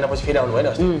 6-7 महिनापछि फेरि आउनु भएन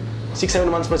 6-7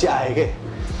 months पछि आयो के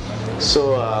so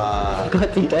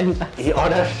he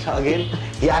order again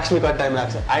he asked me कति टाइम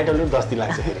लाग्छ आई टोल्ड हिम 10 दिन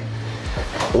लाग्छ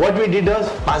फेरि वाट वी डिड वाज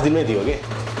 5 दिनमै दियो के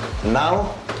now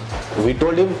we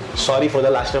told him sorry for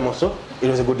the last time also it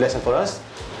was a good lesson for अस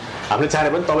हामीले चाहे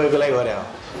पनि तपाईँको लागि गरे हो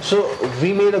so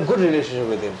we made a good relationship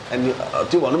with him and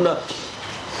त्यो भनौँ न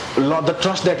the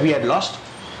trust that we had lost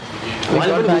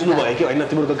उहाँले पनि बुझ्नुभयो कि होइन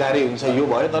तिमीहरूको गाह्रै हुन्छ यो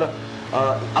भयो तर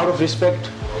out of respect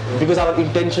because our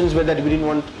intentions where that we didn't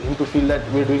want him to feel that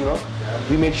we are doing wrong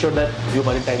we made sure that यो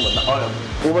भने टाइमभन्दा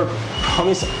ओभर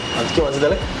प्रमिस के भन्छ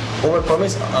त्यसलाई ओभर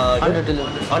प्रमिस अन्डर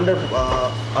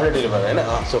डेलिभर होइन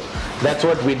so that's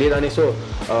what we did अनि so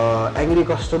angry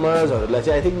कस्टमर्सहरूलाई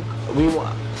चाहिँ I think we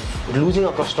losing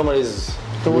a customer is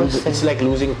it's like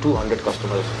losing 200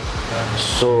 customers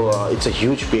so it's a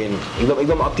huge pain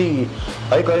एकदम अति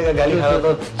है कहिलेका गाली खाएर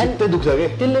त चित्तै दुख्छ के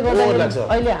त्यसले गर्दा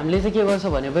अहिले हामीले चाहिँ के गर्छ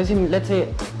भनेपछि लेट्स से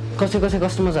कसै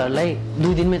कस्टमर्सहरूलाई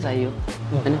 2 दिनमै चाहियो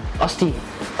हैन अस्ति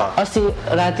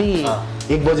राति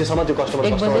 1 बजेसम्म त्यो कस्टमर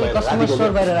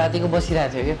स्टोर बाहिर रातिको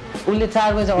बसिरहेको थियो के उसले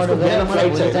 4 बजे अर्डर गरेर मलाई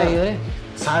भोलि चाहियो रे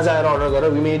साँझ आएर अर्डर गरेर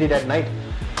we made it at night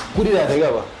कुदिरहेको थियो के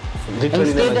अब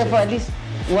literally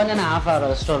 1.5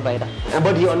 hours store baira.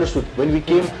 But he understood when we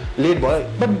came late boy.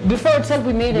 But before itself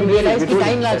we made him realize कि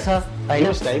time लाग्छ हैन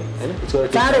it's time हैन it's going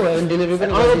to टाढो भयो delivery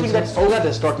पनि another thing that Saugat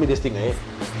has taught me this thing है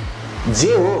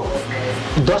जे हो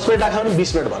 10 मिनेट लाग्छ भने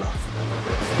 20 मिनेट भन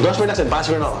 10 मिनेट लाग्छ भने 5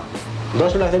 मिनेट नभन 10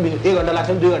 मिनेट लाग्छ भने 1 घण्टा लाग्छ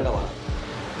भने 2 घण्टा भन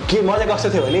के मजा कस्तो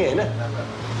थियो भने हैन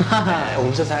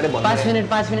हुन्छ साढे 5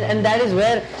 minute and that is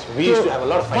where we used to have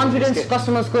a lot of confidence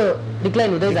customers को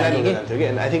decline हुँदै जाने के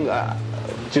and I think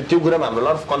त्यो कुरामा हाम्रो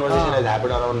lot of conversation has happen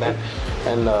around that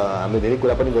and हामीले धेरै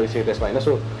कुरा पनि गरिसक्यो त्यसमा होइन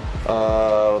सो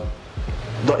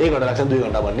 1 घण्टा लाग्छ 2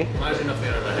 घण्टा भन्ने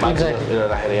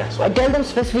राखेर यहाँ I tell them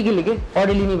specifically कि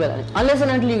order लिने बेला unless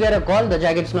and until you get a call the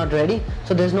jacket's not ready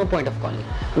so there's no point of calling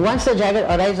once the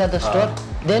jacket arrives at the store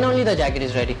then only the jacket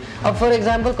is ready अब for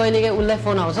example कहिले काहीँ उसलाई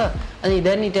phone आउँछ अनि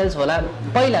then he tells होला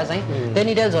पहिला चाहिँ then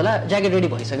he tells होला ज्याकेट रेडी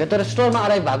भइसक्यो तर स्टोरमा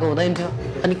अराइभ भएको हुँदैन थियो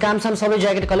अनि कामसाम सबै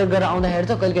ज्याकेट कलेक्ट गरेर आउँदाखेरि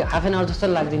त कहिले हाफ एन आवर जस्तो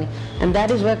लाग्दिने and that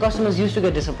is where customers used to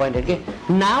get disappointed के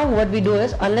now what we do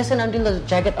is unless and until the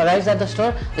jacket arrives at the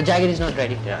store the jacket is not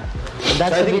ready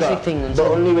that's the basic thing the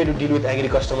only way to deal with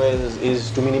angry customers is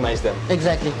to minimize them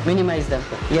exactly minimize them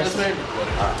yes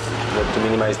to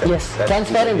minimize them yes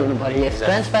transparent हुनु पर्यो yes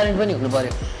transparent पनि हुनु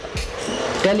पर्यो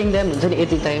telling them हुन्छ नि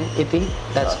यति time यति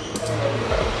that's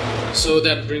So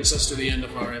that brings us to the end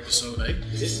of our episode, right?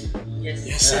 Yes,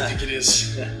 I think it is.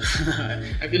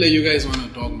 I feel like you guys want to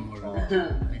talk more.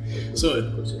 So,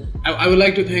 I would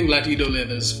like to thank Latido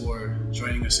Leathers for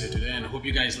joining us here today and I hope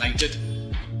you guys liked it.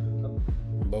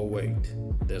 But wait,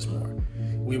 there's more.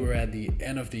 We were at the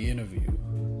end of the interview,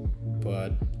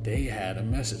 but they had a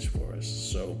message for us,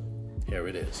 so here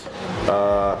it is.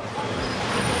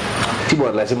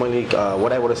 तिमीहरूलाई चाहिँ मैले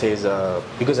what I want to say is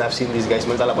because I've seen these guys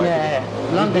मैले तल yeah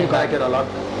long time back a lot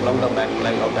long time back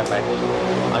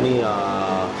अनि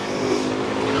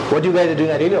what you guys are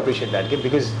doing I really appreciate that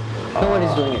because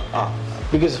nobody's doing it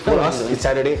because for us it's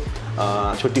Saturday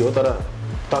छुट्टी हो तर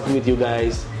talking with you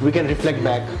guys we can reflect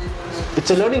back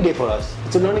it's a learning day for us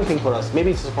it's a learning thing for us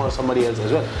maybe it's for somebody else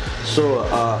as well so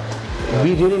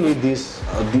we really need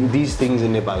these things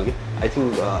in Nepal I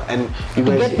think and you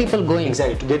to guys get people going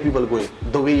exactly to get people going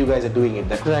the way you guys are doing it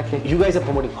that exactly you guys are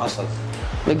promoting hustle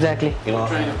exactly you know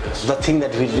the thing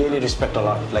that we really respect a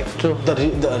lot like true. the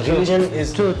religion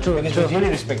is true because we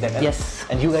really respect that yes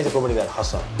and you guys are promoting that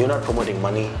hustle you're not promoting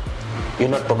money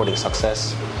you're not promoting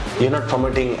success you're not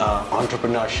promoting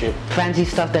entrepreneurship fancy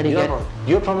stuff that you get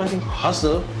you're promoting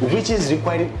hustle which is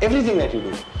required in everything that you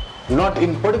do not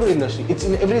in particular industry it's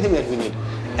in everything that we need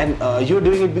and you're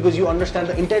doing it because you understand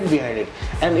the intent behind it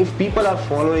and if people are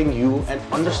following you and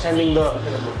understanding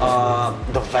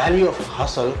the value of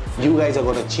hustle you guys are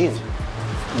going to change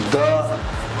the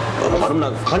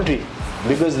country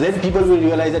because then people will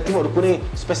realize that तिमीहरु कुनै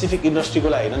specific industry को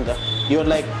लागि हैन नि त you're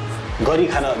like गरी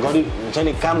हुन्छ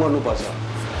नि काम गर्नुपर्छ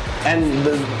and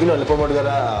यिनीहरुले प्रमोट गरेर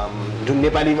जुन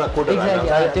नेपालीमा कोटहरु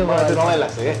त्यो रमाइलो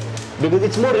लाग्छ के because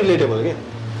it's more relatable के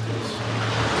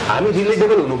हामी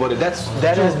रिलेटेबल हुनु पर्यो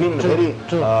that has been very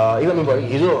एकदम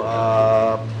इम्पोर्टेन्ट हिजो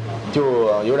त्यो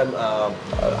एउटा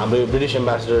हाम्रो British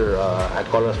ambassador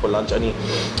at colours for lunch अनि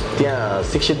त्यहाँ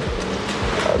शिक्षित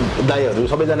दाइहरू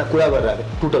सबैजना कुरा गरिरहेको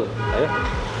थियो टोटल हैन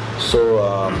सो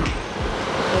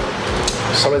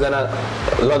सबैजना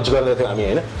लन्च गर्दै थियो हामी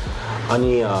हैन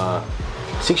अनि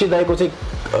शिक्षित दाइको चाहिँ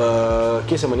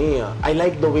के छ भने I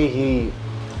like the way Hee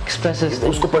Expresses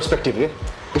उसको पर्सपेक्टिभ के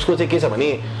उसको चाहिँ के छ भने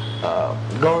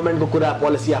गभर्मेन्टको कुरा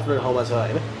पोलिसी आफ्नो ठाउँमा छ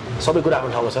होइन सबै कुरा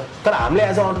आफ्नो ठाउँमा छ तर हामीले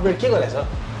एज अ अन्टरप्रेन्योर के गरेछ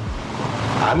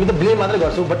हामी त ब्लेम मात्रै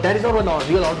गर्छौँ but that is not what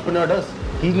real entrepreneur does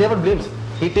he never blames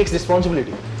Hee takes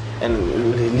responsibility and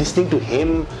listening to him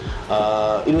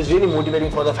it was really motivating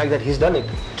for the fact that his done it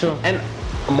and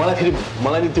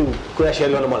मलाई नि त्यो कुरा share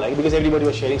गर्न मन लाग्यो because everybody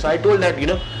was sharing so I told that you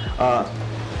know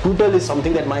Toodle is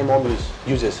something that my mom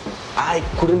uses. I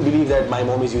couldn't believe that my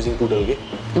mom is using Toodle. Okay?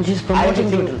 And she's promoting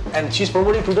Toodle. And she's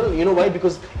promoting Toodle. You know why?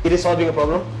 Because it is solving a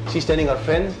problem. She's telling her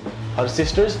friends, her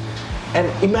sisters,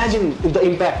 and imagine the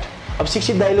impact. अब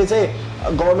शिक्षित दाइले चाहिँ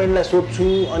गभर्मेन्टलाई सोध्छु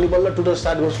अनि बल्ल Toodle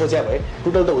start गर्नु सोचे भए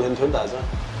Toodle त हुँदैन थियो नि त आज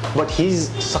but he is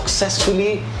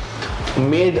successfully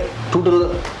made Toodle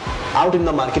out in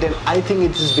the market and I think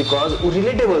it is because ऊ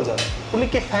रिलेटेबल छ उसले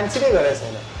के फ्यान्सी नै गरेको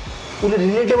छैन उसले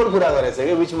रिलेटेबल कुरा गरेछ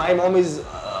क्या which my mom is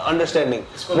understanding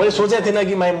मैले सोचेको थिएन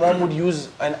कि my mom would use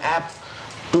an app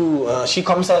to see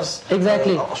comes us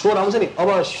exactly store आउँछ नि अब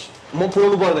म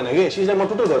पुऱ्याउनु पर्दैन कि सिजन म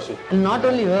टुटल गर्छु नट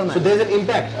ओन्ली हो so there is an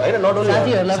impact हैन नट ओन्ली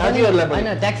साथीहरुलाई पनि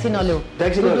हैन ट्याक्सी नल्यो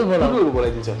टुटल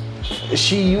बोलाइदिन्छ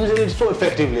she uses it so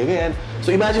effectively के and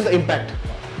so imagine the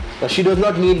impact she does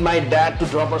not need my dad to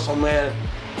drop her somewhere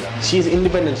she is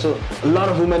independent so lot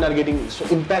of women are getting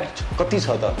so impact कति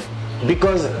छ त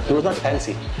because he was not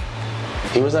fancy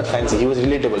he was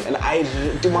relatable and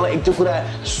त्यो मलाई त्यो कुरा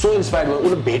so inspired भयो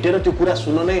उले भेटेर त्यो कुरा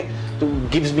सुन्न नै त्यो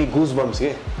gives me goosebumps के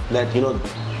that you know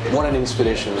what an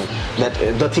inspiration that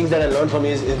the things that I learned from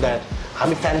is that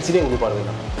हामी fancy नै हुनु पर्दैन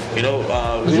you know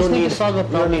we don't need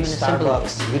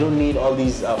Starbucks we don't need all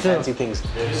these fancy things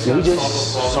we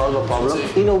just solve a problem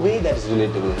in a way that is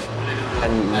relatable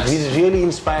and he's really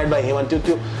inspired by him and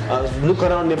to look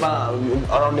around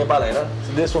Nepal हैन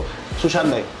this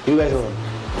Sushant Bhai, you guys know him,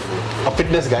 a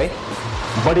fitness guy,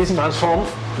 but he's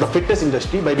transformed the fitness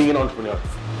industry by being an entrepreneur.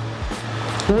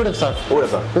 Who would have thought? Who would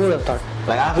have thought? Who would have thought?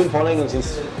 Like I've been following him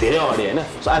since very early,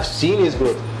 so I've seen his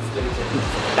growth.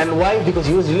 And why? Because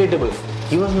he was relatable.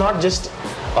 He was not just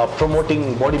promoting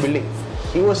bodybuilding.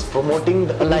 He was promoting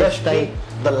the lifestyle.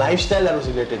 The lifestyle that was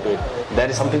related to it.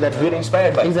 That is something that we're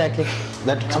inspired by. Exactly.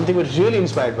 That's something we're really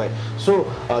inspired by. So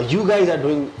you guys are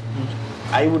doing.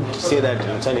 I would say that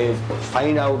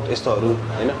find out यस्तोहरू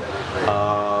हैन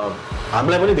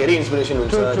हामीलाई पनि धेरै inspiration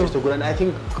हुन्छ त्यस्तो कुरा and I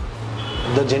think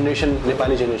the generation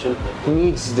Nepali generation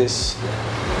needs this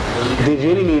they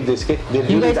really need this के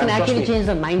you guys can actually change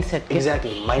the mindset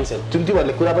exactly mindset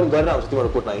तिमीहरुले कुरा पनि गरेर आउँछ तिमीहरु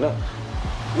कोटमा हैन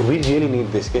we really need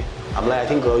this के हामीलाई I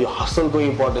think यो हसल को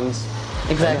इम्पोर्टेन्स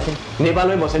exactly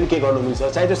नेपालमै बसेर के गर्नु मिल्छ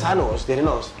चाहे त्यो सानो होस् धेरै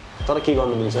नहोस् तर के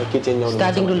गर्नु मिल्छ के चेन्ज गर्नु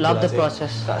starting to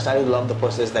love the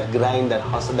process that grind that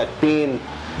hustle that pain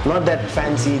not that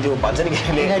fancy जो भन्छ नि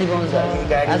केले गाडी पाउँछ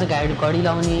आज गाडी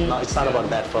लाउने it's not about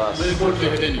that for us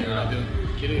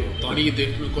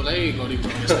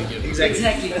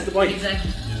exactly that's the point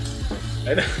exactly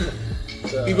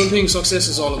people think success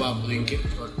is all about blinking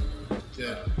but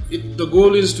the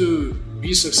goal is to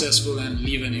be successful and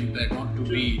leave an impact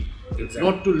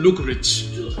not to look rich.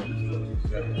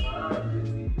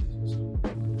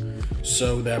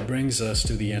 So that brings us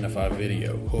to the end of our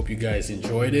video. Hope you guys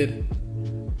enjoyed it.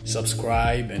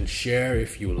 Subscribe and share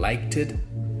if you liked it,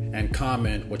 and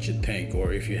comment what you think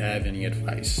or if you have any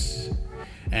advice.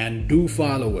 And do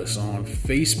follow us on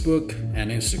Facebook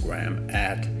and Instagram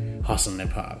at Hustle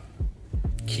Nepal.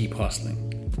 Keep hustling.